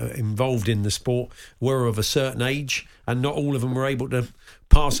that were involved in the sport were of a certain age, and not all of them were able to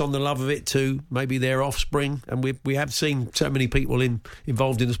pass on the love of it to maybe their offspring. And we have seen so many people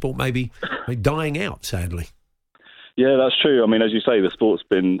involved in the sport maybe dying out, sadly. Yeah, that's true. I mean, as you say, the sport's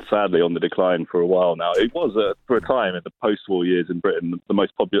been sadly on the decline for a while now. It was, for a time in the post-war years in Britain, the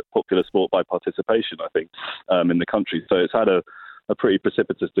most popular sport by participation, I think, in the country. So it's had a pretty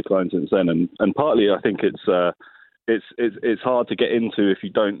precipitous decline since then. And partly, I think it's hard to get into if you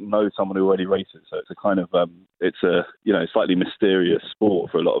don't know someone who already races. So it's a kind of slightly mysterious sport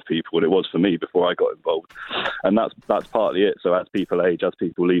for a lot of people, and it was for me before I got involved. And that's partly it. So as people age, as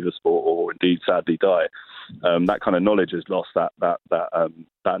people leave the sport, or indeed sadly die, that kind of knowledge is lost. That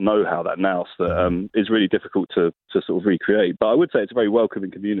know-how, that nous, that is really difficult to sort of recreate. But I would say it's a very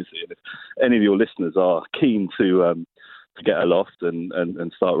welcoming community, and if any of your listeners are keen to get aloft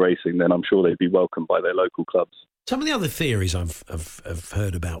and start racing, then I'm sure they'd be welcomed by their local clubs. Some of the other theories I've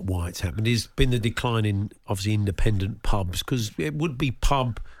heard about why it's happened has been the decline in, obviously, independent pubs, because it would be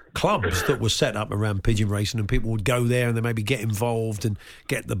pub clubs that were set up around pigeon racing, and people would go there and they maybe get involved and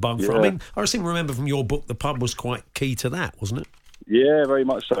get the bug from. I mean, I seem to remember from your book the pub was quite key to that, wasn't it? Yeah, very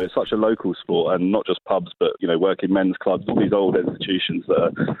much so. It's such a local sport, and not just pubs, but working men's clubs, all these old institutions that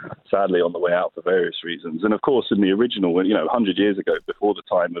are sadly on the way out for various reasons. And of course, in the original, 100 years ago, before the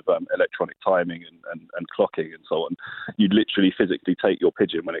time of electronic timing and clocking and so on, you'd literally physically take your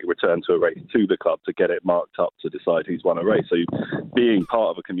pigeon when it returned to a race to the club to get it marked up to decide who's won a race. So being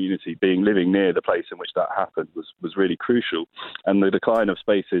part of a community, living near the place in which that happened was really crucial. And the decline of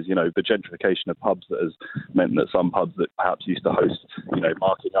spaces, the gentrification of pubs that has meant that some pubs that perhaps used to host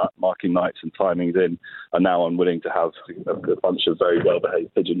marking nights and timings in are now unwilling to have a bunch of very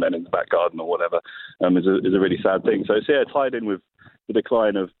well-behaved pigeon men in the back garden or whatever, is a really sad thing. So it's tied in with the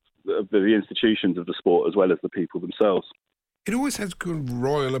decline of the institutions of the sport as well as the people themselves. It always has good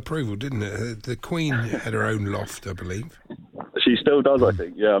royal approval, didn't it? The Queen had her own loft, I believe. She still does, I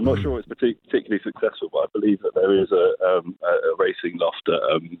think. Yeah, I'm not sure it's particularly successful, but I believe that there is a racing loft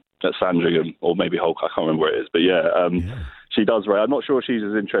at Sandringham, or maybe Hulk. I can't remember where it is, but she does race. I'm not sure she's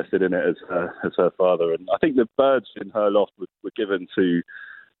as interested in it as her father. And I think the birds in her loft were given to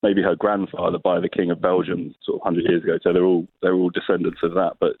maybe her grandfather by the King of Belgium sort of 100 years ago. So they're all descendants of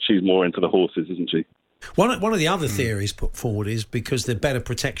that. But she's more into the horses, isn't she? One of the other theories put forward is because the better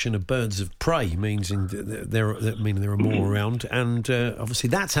protection of birds of prey means there are more around, and obviously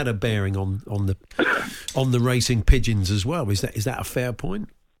that's had a bearing on the racing pigeons as well. Is that a fair point?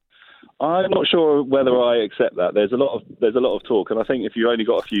 I'm not sure whether I accept that. There's a lot of talk, and I think if you only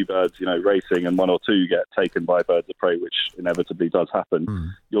got a few birds, racing, and one or two get taken by birds of prey, which inevitably does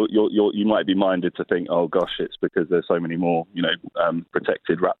happen, you might be minded to think, oh gosh, it's because there's so many more,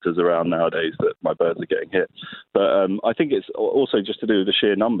 protected raptors around nowadays that my birds are getting hit. But I think it's also just to do with the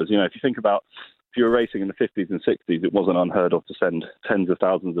sheer numbers. If you think about, if you were racing in the 50s and 60s, it wasn't unheard of to send tens of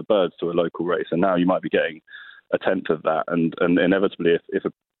thousands of birds to a local race, and now you might be getting a tenth of that, and inevitably, if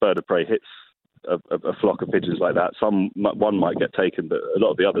a bird of prey hits a flock of pigeons like that, one might get taken, but a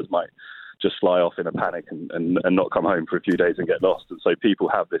lot of the others might just fly off in a panic and not come home for a few days and get lost. And so people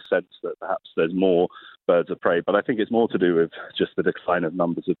have this sense that perhaps there's more birds of prey, but I think it's more to do with just the decline of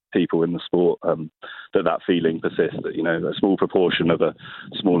numbers of people in the sport, that feeling persists, that a small proportion of a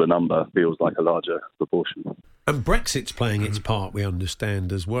smaller number feels like a larger proportion. And Brexit's playing its part, we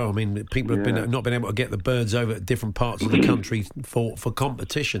understand, as well. I mean, people have not been able to get the birds over to different parts of the country for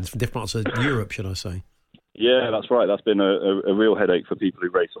competitions, from different parts of Europe, should I say. Yeah, that's right. That's been a real headache for people who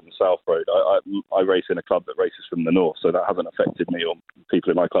race on the South Road. I race in a club that races from the north, so that hasn't affected me or people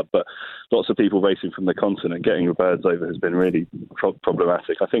in my club. But lots of people racing from the continent, getting the birds over has been really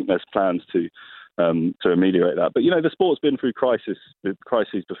problematic. I think there's plans to ameliorate that. But, the sport's been through crises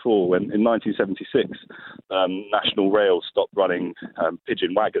before. When in 1976, National Rail stopped running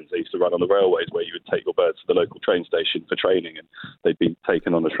pigeon wagons. They used to run on the railways where you would take your birds to the local train station for training, and they'd be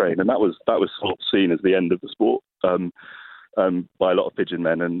taken on a train. And that was sort of seen as the end of the sport by a lot of pigeon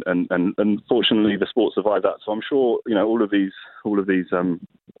men. And fortunately, the sport survived that. So I'm sure all of these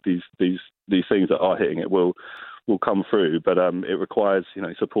things that are hitting it will come through, but it requires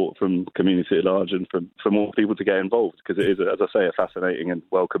support from community at large and for more people to get involved, because it is, as I say, a fascinating and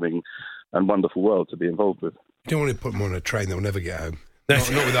welcoming and wonderful world to be involved with. You don't want to put them on a train; they'll never get home. Not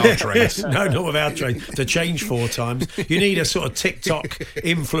with our trains. No, not with our trains. To change 4 times, you need a sort of TikTok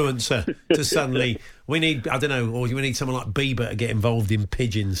influencer to suddenly. We need, I don't know, or we need someone like Bieber to get involved in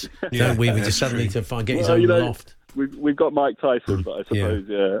pigeons. Don't we? We just suddenly to get his own loft. We've got Mike Tyson, but I suppose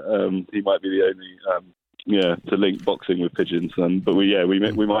he might be the only. To link boxing with pigeons, but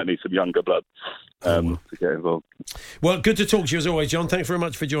we might need some younger blood to get involved. Well, good to talk to you as always, John. Thanks very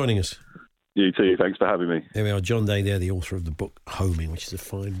much for joining us. You too. Thanks for having me. There we are, John Day there, the author of the book Homing, which is a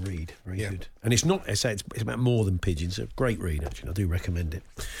fine read. Very good. And it's not, it's about more than pigeons. It's a great read, actually. I do recommend it.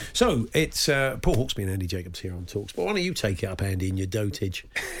 So, it's Paul Hawksby and Andy Jacobs here on Talks. But why don't you take it up, Andy, in your dotage?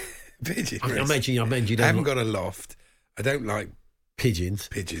 Pigeons? I imagine you don't. I haven't got a loft. I don't like pigeons.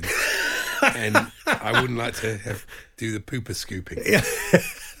 And I wouldn't like to do the pooper scooping. Yeah.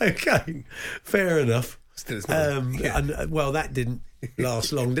 Okay, fair enough. Still, it's well, that didn't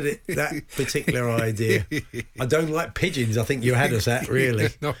last long, did it? That particular idea. I don't like pigeons. I think you had us at, really.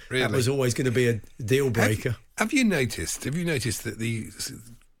 Not really. That was always going to be a deal breaker. Have you noticed that the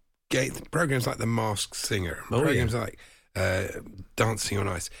programs like The Masked Singer, programs like Dancing on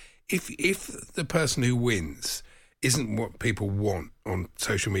Ice, if the person who wins isn't what people want on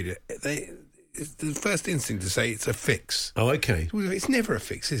social media, the first instinct to say it's a fix. Oh, okay. It's never a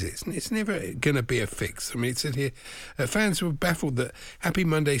fix, is it? It's never going to be a fix. I mean, it's in here. Fans were baffled that Happy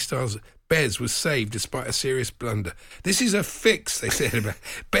Monday stars Bez was saved despite a serious blunder. This is a fix, they said about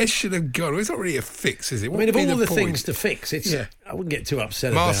Bez should have gone. Well, it's not really a fix, is it? I mean, of all the things to fix, I wouldn't get too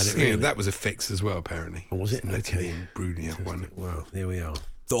upset about it. Really. That was a fix as well, apparently. Oh, was it? Okay. Brooding one. Well, there we are.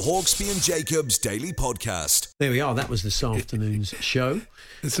 The Hawksbee and Jacobs Daily Podcast. There we are. That was this afternoon's show.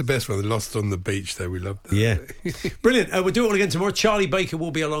 It's the best one. Lost on the Beach, though. We loved that. Yeah. Brilliant. We'll do it all again tomorrow. Charlie Baker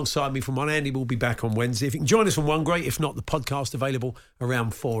will be alongside me from 1. Andy will be back on Wednesday. If you can join us from 1, great. If not, the podcast available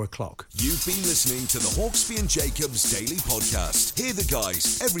around 4 o'clock. You've been listening to the Hawksbee and Jacobs Daily Podcast. Hear the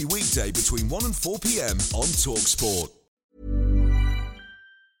guys every weekday between 1 and 4 p.m. on TalkSport.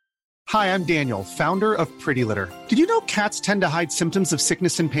 Hi, I'm Daniel, founder of Pretty Litter. Did you know cats tend to hide symptoms of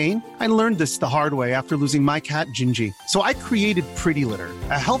sickness and pain? I learned this the hard way after losing my cat, Gingy. So I created Pretty Litter,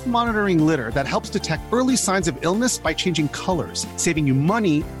 a health monitoring litter that helps detect early signs of illness by changing colors, saving you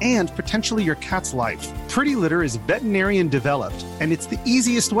money and potentially your cat's life. Pretty Litter is veterinarian developed, and it's the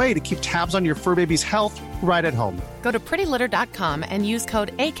easiest way to keep tabs on your fur baby's health right at home. Go to prettylitter.com and use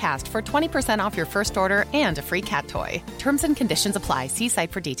code ACAST for 20% off your first order and a free cat toy. Terms and conditions apply. See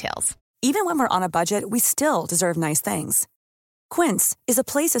site for details. Even when we're on a budget, we still deserve nice things. Quince is a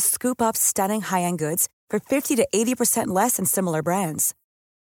place to scoop up stunning high-end goods for 50 to 80% less than similar brands.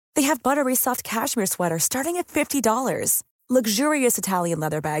 They have buttery soft cashmere sweaters starting at $50, luxurious Italian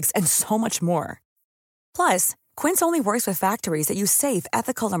leather bags, and so much more. Plus, Quince only works with factories that use safe,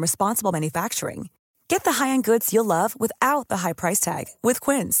 ethical, and responsible manufacturing. Get the high-end goods you'll love without the high price tag with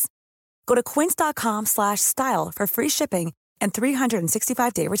Quince. Go to quince.com/style for free shipping and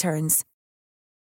 365-day returns.